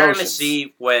these real emotions. You can kind of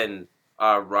see when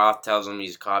Roth tells him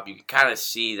he's a cop. You can kind of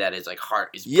see that his like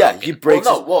heart is broken. Yeah, he breaks.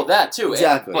 Well, that too.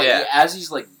 Exactly. But as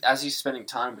he's spending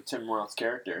time with Tim Roth's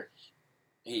character,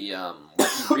 he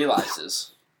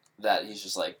realizes that he's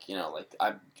just like,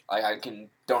 I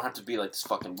don't have to be like this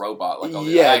fucking robot. Like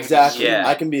exactly.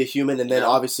 I can be a human, and then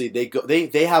obviously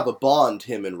they have a bond,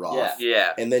 him and Roth.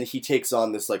 Yeah. And then he takes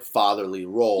on this like fatherly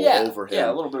role over him. Yeah,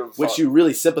 a little bit of which you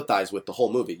really sympathize with the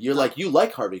whole movie. You're like, you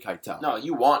like Harvey Keitel. No,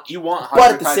 you want Harvey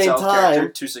but at the same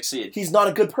time to succesucceed. He's not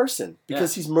a good person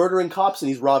because he's murdering cops and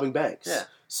he's robbing banks. Yeah.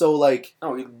 So like,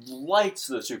 no, he lights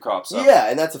the two cops up. Yeah,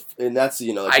 and that's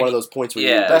one of those points where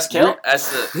you best kill. That's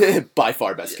the by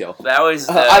far best kill. That was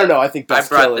I don't know. I think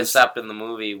best I brought this up in the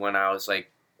movie when I was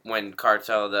like when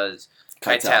Keitel does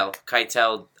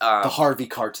Keitel the Harvey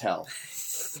Cartel.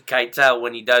 Keitel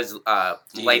when he does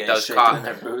light those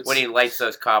cops when he lights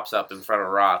those cops up in front of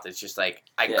Roth. It's just like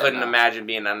I couldn't imagine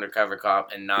being an undercover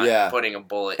cop and not putting a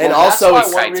bullet. And also,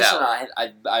 that's why one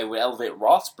reason I would elevate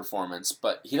Roth's performance,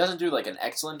 but he doesn't do like an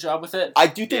excellent job with it. I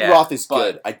do think Roth is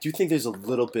good. I do think there's a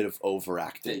little bit of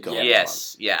overacting going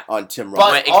on Tim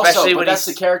Roth, but especially when that's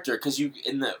the character because you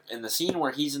in the scene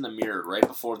where he's in the mirror right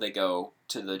before they go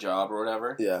to the job or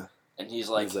whatever. Yeah. And he's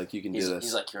like, you can do this.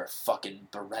 He's like, you're a fucking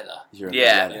Beretta. You're a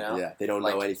Beretta. Yeah, they don't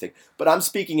know anything. But I'm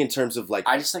speaking in terms of like,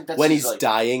 I just think that's when he's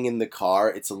dying in the car,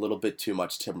 it's a little bit too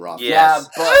much Tim Roth. Yeah,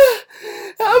 but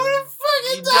I'm gonna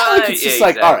fucking die. Like, it's just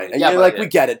like, all right, and you're like, we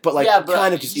get it, but like,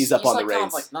 kind of just ease up on the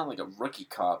reins. Like not like a rookie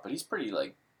cop, but he's pretty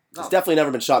like. He's definitely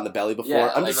never been shot in the belly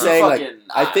before. I'm just saying, like,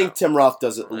 I think Tim Roth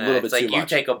does it a little bit too much. You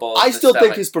take a bullet. I still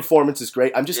think his performance is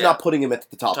great. I'm just not putting him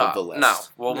at the top of the list. No.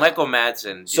 Well, Michael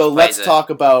Madsen. So let's talk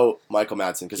about Michael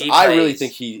Madsen, because I really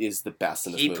think he is the best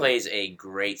in this movie. He plays a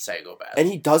great psychopath. And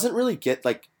he doesn't really get,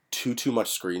 like, too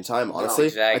much screen time, honestly. No,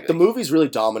 exactly. Like, the movie's really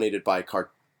dominated by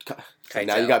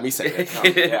now you got me saying it.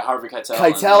 Harvey Keitel.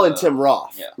 Keitel and Tim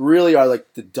Roth really are,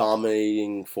 like, the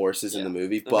dominating forces in the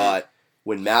movie, but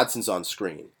when Madsen's on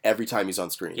screen, every time he's on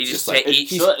screen, he's just like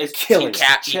he's killing.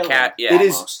 It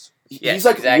is. He's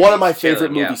like one of my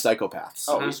favorite movie psychopaths.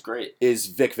 Oh, he's great. Is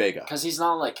Vic Vega because he's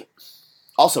not like.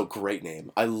 Also, great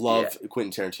name. I love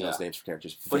Quentin Tarantino's names for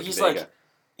characters. But he's Vega.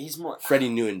 He's more Freddie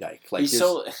Newendike. Like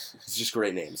it's just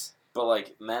great names. But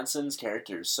like Madsen's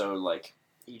character is so like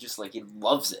he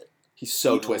loves it. He's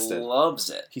so twisted. He loves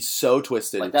it. He's so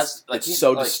twisted. Like that's like it's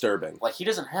so disturbing. Like he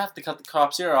doesn't have to cut the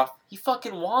cop's ear off. He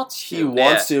fucking wants to. He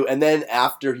wants to, and then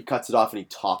after he cuts it off and he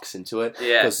talks into it.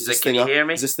 Yeah. Goes, is this thing on? Hear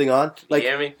me? Is this thing on? Like, you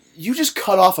hear me? You just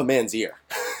cut off a man's ear.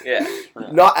 Yeah.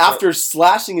 Not after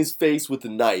slashing his face with a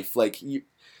knife. Like and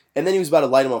then he was about to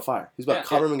light him on fire. He was about to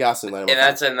cover him in gasoline and light him on fire.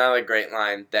 And that's another great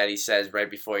line that he says right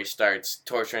before he starts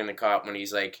torturing the cop when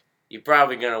he's like, "You're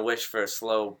probably gonna wish for a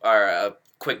slow or a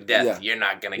quick death. Yeah. You're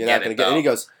not gonna get it." And he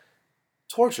goes,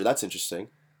 "Torture, that's interesting."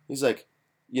 He's like,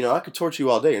 I could torture you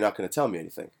all day. You're not going to tell me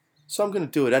anything. So I'm going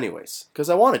to do it anyways because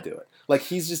I want to do it. Like,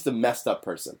 he's just a messed up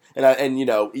person. And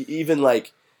even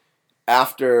like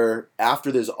after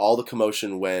there's all the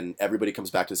commotion when everybody comes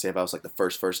back to the safe house, like the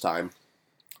first time,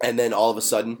 and then all of a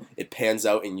sudden it pans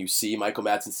out and you see Michael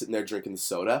Madsen sitting there drinking the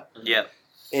soda. Yeah.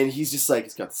 And he's just like,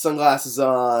 he's got the sunglasses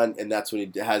on, and that's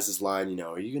when he has his line,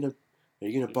 are you gonna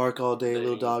bark all day,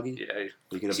 little doggy? Yeah. Are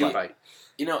you gonna bark?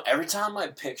 Every time I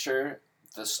picture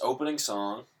this opening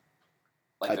song,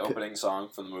 like the opening song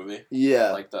for the movie,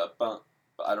 like the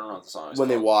I don't know what the song is when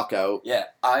called. They walk out. Yeah,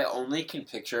 I only can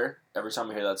picture every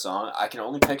time I hear that song. I can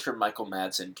only picture Michael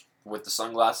Madsen with the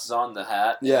sunglasses on, the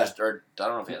hat. Yeah, or I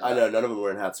don't know if he has. I know none of them are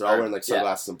wearing hats. They're all wearing like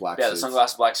sunglasses and black suits. Yeah, the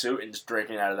sunglasses, black suit, and just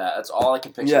drinking out of that. That's all I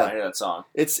can picture when I hear that song.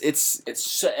 It's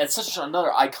such another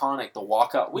iconic. The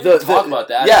walk out. We didn't talk about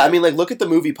that. Yeah, I mean, like look at the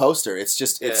movie poster. It's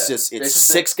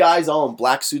six guys all in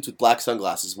black suits with black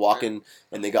sunglasses walking,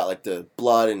 and they got like the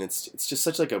blood, and it's just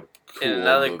such like a. Cool and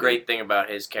another movie. Great thing about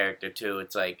his character too,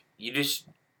 it's like you just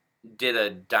did a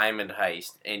diamond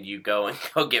heist and you go and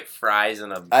go get fries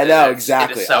in a. I know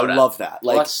exactly. I love that.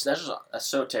 Like that's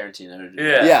so Tarantino to do.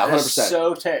 Yeah, 100%.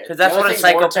 So Tarantino. Because that's what a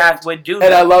psychopath would do.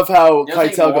 And I love how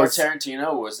Keitel goes.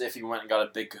 Tarantino was if he went and got a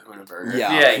big Kahuna burger.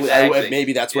 Yeah, exactly.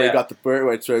 Maybe that's where he got the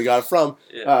burger. That's where he got it from.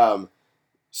 Yeah.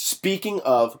 Speaking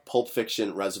of Pulp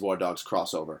Fiction, Reservoir Dogs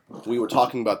crossover, we were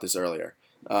talking about this earlier.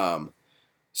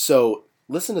 So.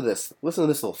 Listen to this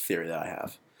little theory that I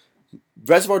have.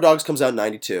 Reservoir Dogs comes out in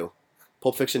 92.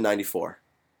 Pulp Fiction 94.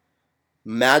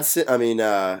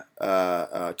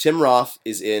 Tim Roth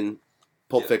is in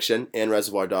Pulp Fiction and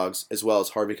Reservoir Dogs, as well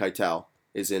as Harvey Keitel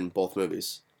is in both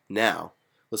movies. Now,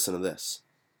 listen to this.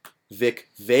 Vic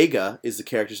Vega is the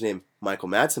character's name Michael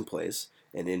Madsen plays,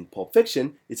 and in Pulp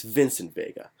Fiction, it's Vincent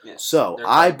Vega. Yes. So They're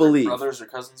I believe brothers or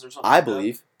cousins or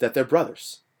something. That they're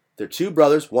brothers. They're two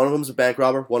brothers. One of them's a bank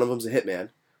robber. One of them's a hitman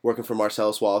working for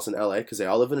Marcellus Wallace in L.A. because they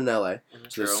all live in L.A.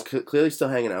 So they're clearly still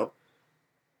hanging out.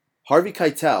 Harvey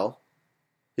Keitel,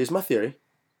 here's my theory.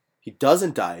 He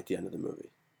doesn't die at the end of the movie.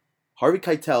 Harvey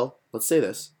Keitel, let's say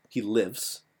this, he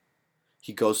lives.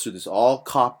 He goes through this all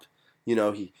cop,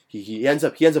 he ends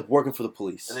up working for the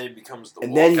police. And then he becomes the wolf.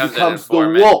 And then he becomes the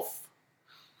wolf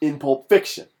in Pulp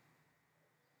Fiction.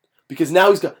 Because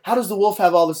now how does the wolf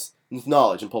have all this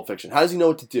knowledge in Pulp Fiction? How does he know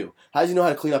what to do? How does he know how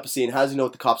to clean up a scene? How does he know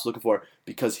what the cops are looking for?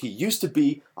 Because he used to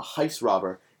be a heist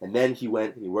robber, and then he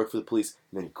went and he worked for the police,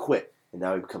 and then he quit. And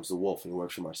now he becomes the wolf and he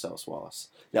works for Marcellus Wallace.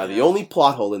 Now, the only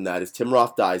plot hole in that is Tim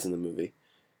Roth dies in the movie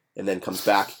and then comes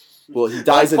back. Well, he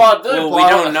dies we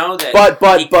don't know that.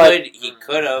 But he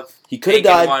could have. He could have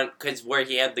died because where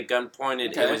he had the gun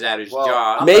pointed, it was at his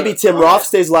jaw. Maybe Tim Roth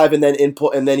stays alive and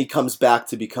then he comes back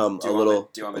to become a little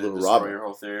Do you want me to robber. your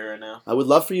whole theory right now? I would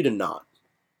love for you to not,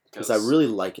 because I really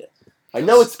like it. I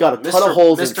know it's got a ton of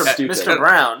holes and stupid. Mr.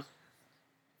 Brown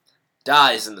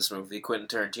dies in this movie. Quentin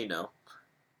Tarantino.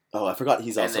 Oh, I forgot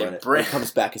he's also in it. He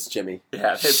comes back as Jimmy.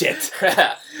 Yeah, shit.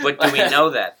 But do we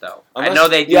know that though? I know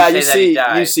they do say that he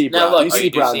died. You see Brown. You see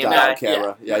Brown die on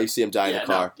camera. Yeah, you see him die in a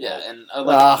car. Yeah, and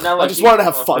I just wanted to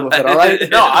have fun with it. All right.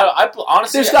 No, I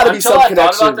honestly, there's got to be some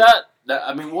connection.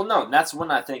 I mean, well, no, that's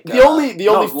when I think the only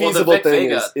feasible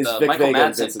thing is Vic Michael Vega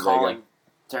and Madsen Vincent calling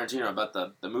Vega. Tarantino about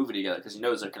the movie together because he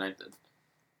knows they're connected.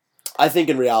 I think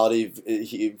in reality,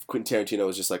 Quentin Tarantino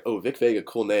was just like, "Oh, Vic Vega,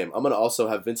 cool name. I'm gonna also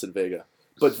have Vincent Vega."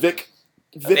 But Vic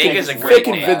and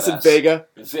Vincent Vega.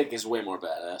 Vic is way more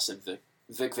badass than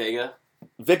Vic Vega.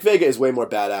 Vic Vega is way more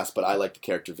badass, but I like the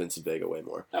character Vincent Vega way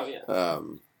more. Oh yeah.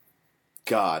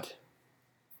 God,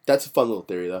 that's a fun little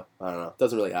theory though. I don't know. It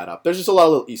doesn't really add up. There's just a lot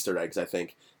of little Easter eggs I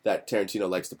think that Tarantino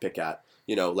likes to pick at.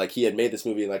 Like he had made this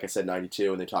movie, like I said,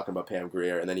 92, and they're talking about Pam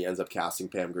Grier, and then he ends up casting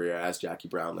Pam Grier as Jackie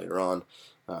Brown later on.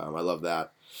 I love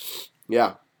that.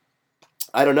 Yeah.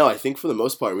 I don't know. I think for the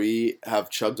most part, we have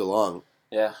chugged along.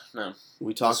 Yeah, no.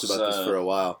 We talked about this for a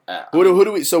while. Who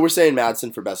do we? So we're saying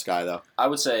Madsen for best guy, though. I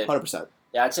would say 100%.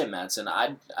 Yeah, I'd say Madsen.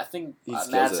 I think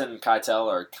Madsen and Keitel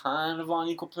are kind of on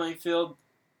equal playing field.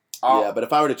 Yeah, but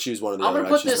if I were to choose one of the other, I'm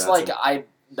gonna put this Madsen.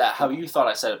 how you thought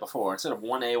I said it before. Instead of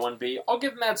 1A, 1B, I'll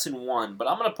give Madsen 1, but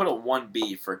I'm gonna put a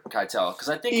 1B for Keitel because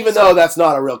I think even though that's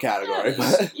not a real category,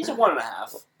 he's a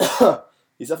 1.5.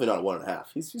 He's definitely not a 1.5.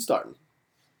 He's starting.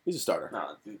 He's a starter.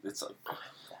 No, it's like.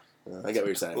 I get what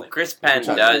you're saying. Well, Chris Penn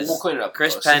does. We'll clean it up.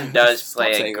 Chris Penn does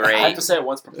play a great. I have to say it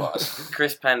once per pod.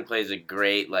 Chris Penn plays a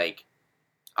great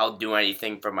I'll do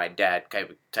anything for my dad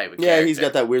type of character. Yeah, he's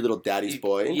got that weird little daddy's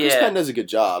boy. And Chris Penn does a good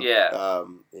job. Yeah.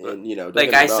 And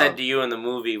like I said to you in the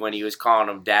movie when he was calling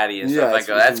him daddy and stuff like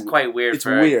that. That's quite weird. It's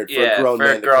weird for a grown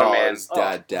man to call his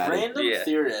dad daddy. Random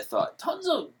theory, I thought. Tons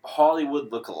of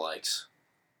Hollywood lookalikes.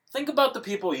 Think about the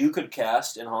people you could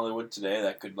cast in Hollywood today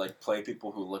that could play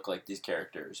people who look like these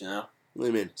characters, you know? What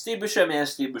do you mean? Steve Buscemi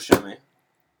as Steve Buscemi.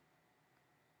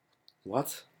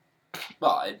 What?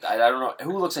 Well, I don't know.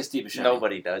 Who looks like Steve Buscemi?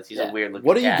 Nobody does. He's a weird looking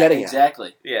What are you getting at?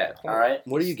 Exactly. Yeah. All right?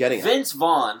 What are you getting at? Vince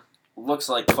Vaughn looks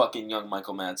like fucking young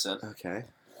Michael Madsen. Okay.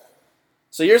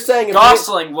 So you're saying...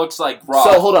 Gosling looks like Rob.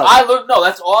 So, hold on. No,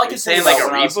 that's all I can say. Like a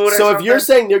reboot or So if you're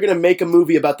saying they're going to make a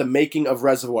movie about the making of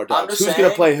Reservoir Dogs, who's going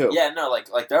to play who? Yeah, no,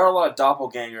 like there are a lot of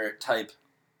doppelganger type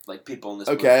people in this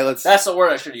movie. Okay, let's... That's the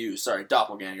word I should have used. Sorry,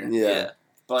 doppelganger. Yeah.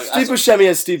 But Steve Buscemi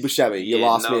is Steve Buscemi. You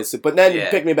lost me. But then you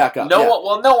pick me back up. No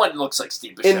one looks like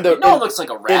Steve Buscemi. No one looks like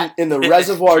a rat. In the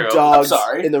Reservoir Dogs... I'm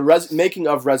sorry. In the making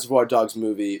of Reservoir Dogs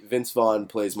movie, Vince Vaughn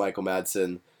plays Michael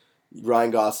Madsen.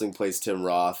 Ryan Gosling plays Tim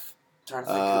Roth.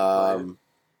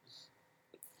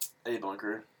 Eddie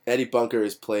Bunker. Eddie Bunker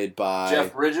is played by...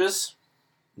 Jeff Bridges?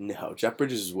 No, Jeff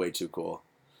Bridges is way too cool.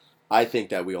 I think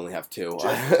that we only have two.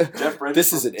 Jeff Bridges.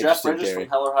 This is an interesting Jeff Bridges theory. from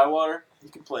Hell or High Water. He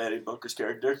can play Eddie Bunker's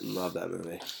character. Love that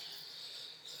movie.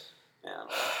 Yeah.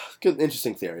 Good,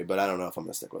 interesting theory, but I don't know if I'm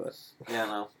going to stick with it. Yeah,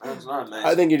 no. It's not amazing.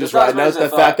 I think you're just right. Now, the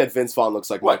fact that Vince Vaughn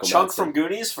looks like Michael Chunk Madsen. from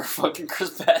Goonies for fucking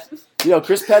Chris Penn?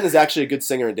 Chris Penn is actually a good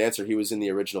singer and dancer. He was in the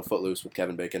original Footloose with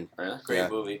Kevin Bacon. Really? Great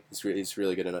movie. He's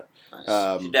really good in it.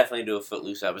 Nice. You should definitely do a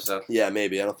Footloose episode. Yeah,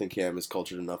 maybe. I don't think Cam is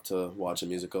cultured enough to watch a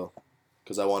musical.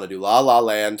 Because I want to do La La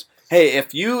Land. Hey,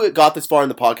 if you got this far in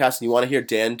the podcast and you want to hear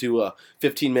Dan do a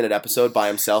 15-minute episode by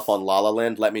himself on La La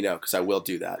Land, let me know, because I will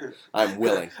do that. I'm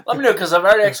willing. Let me know, because I've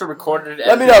already actually recorded it.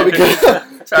 Let me know, because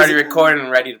It's already recorded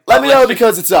and ready to publish. Let me know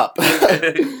because it's up.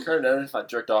 Kurt, if I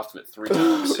jerked off to it 3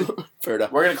 times. Fair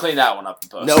enough. We're going to clean that one up in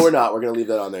post. No, we're not. We're going to leave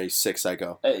that on there, you sick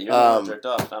psycho. Hey, you're the one that jerked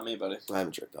off, not me, buddy. I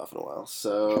haven't jerked off in a while,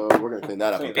 so we're going to clean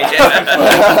that up.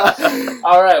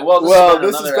 All right,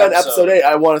 this has been episode 8.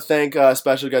 I want to thank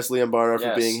special guest Liam Barnard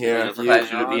for being here. It was a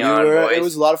pleasure to be on, boys. It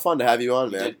was a lot of fun to have you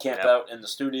on, man. You did camp out in the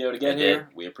studio to get here.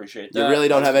 We appreciate that. You really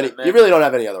don't have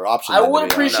any other options. I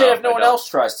would appreciate if no one else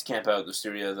tries to camp out in the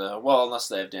studio, though. Well, unless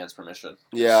they have Dan's permission.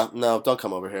 Yeah, no, don't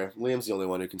come over here. Liam's the only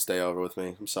one who can stay over with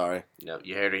me. I'm sorry. No,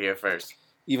 you heard it here first.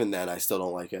 Even then, I still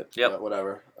don't like it. Yep. But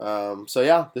whatever. So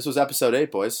yeah, this was episode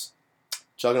 8, boys.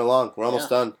 Chugging along. We're almost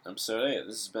done. Episode 8.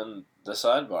 This has been The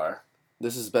Sidebar.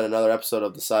 This has been another episode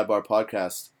of the SIDEBAR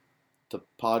Podcast. The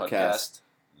podcast.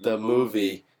 The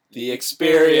movie. The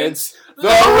experience. The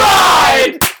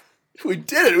ride! We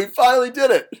did it. We finally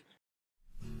did it.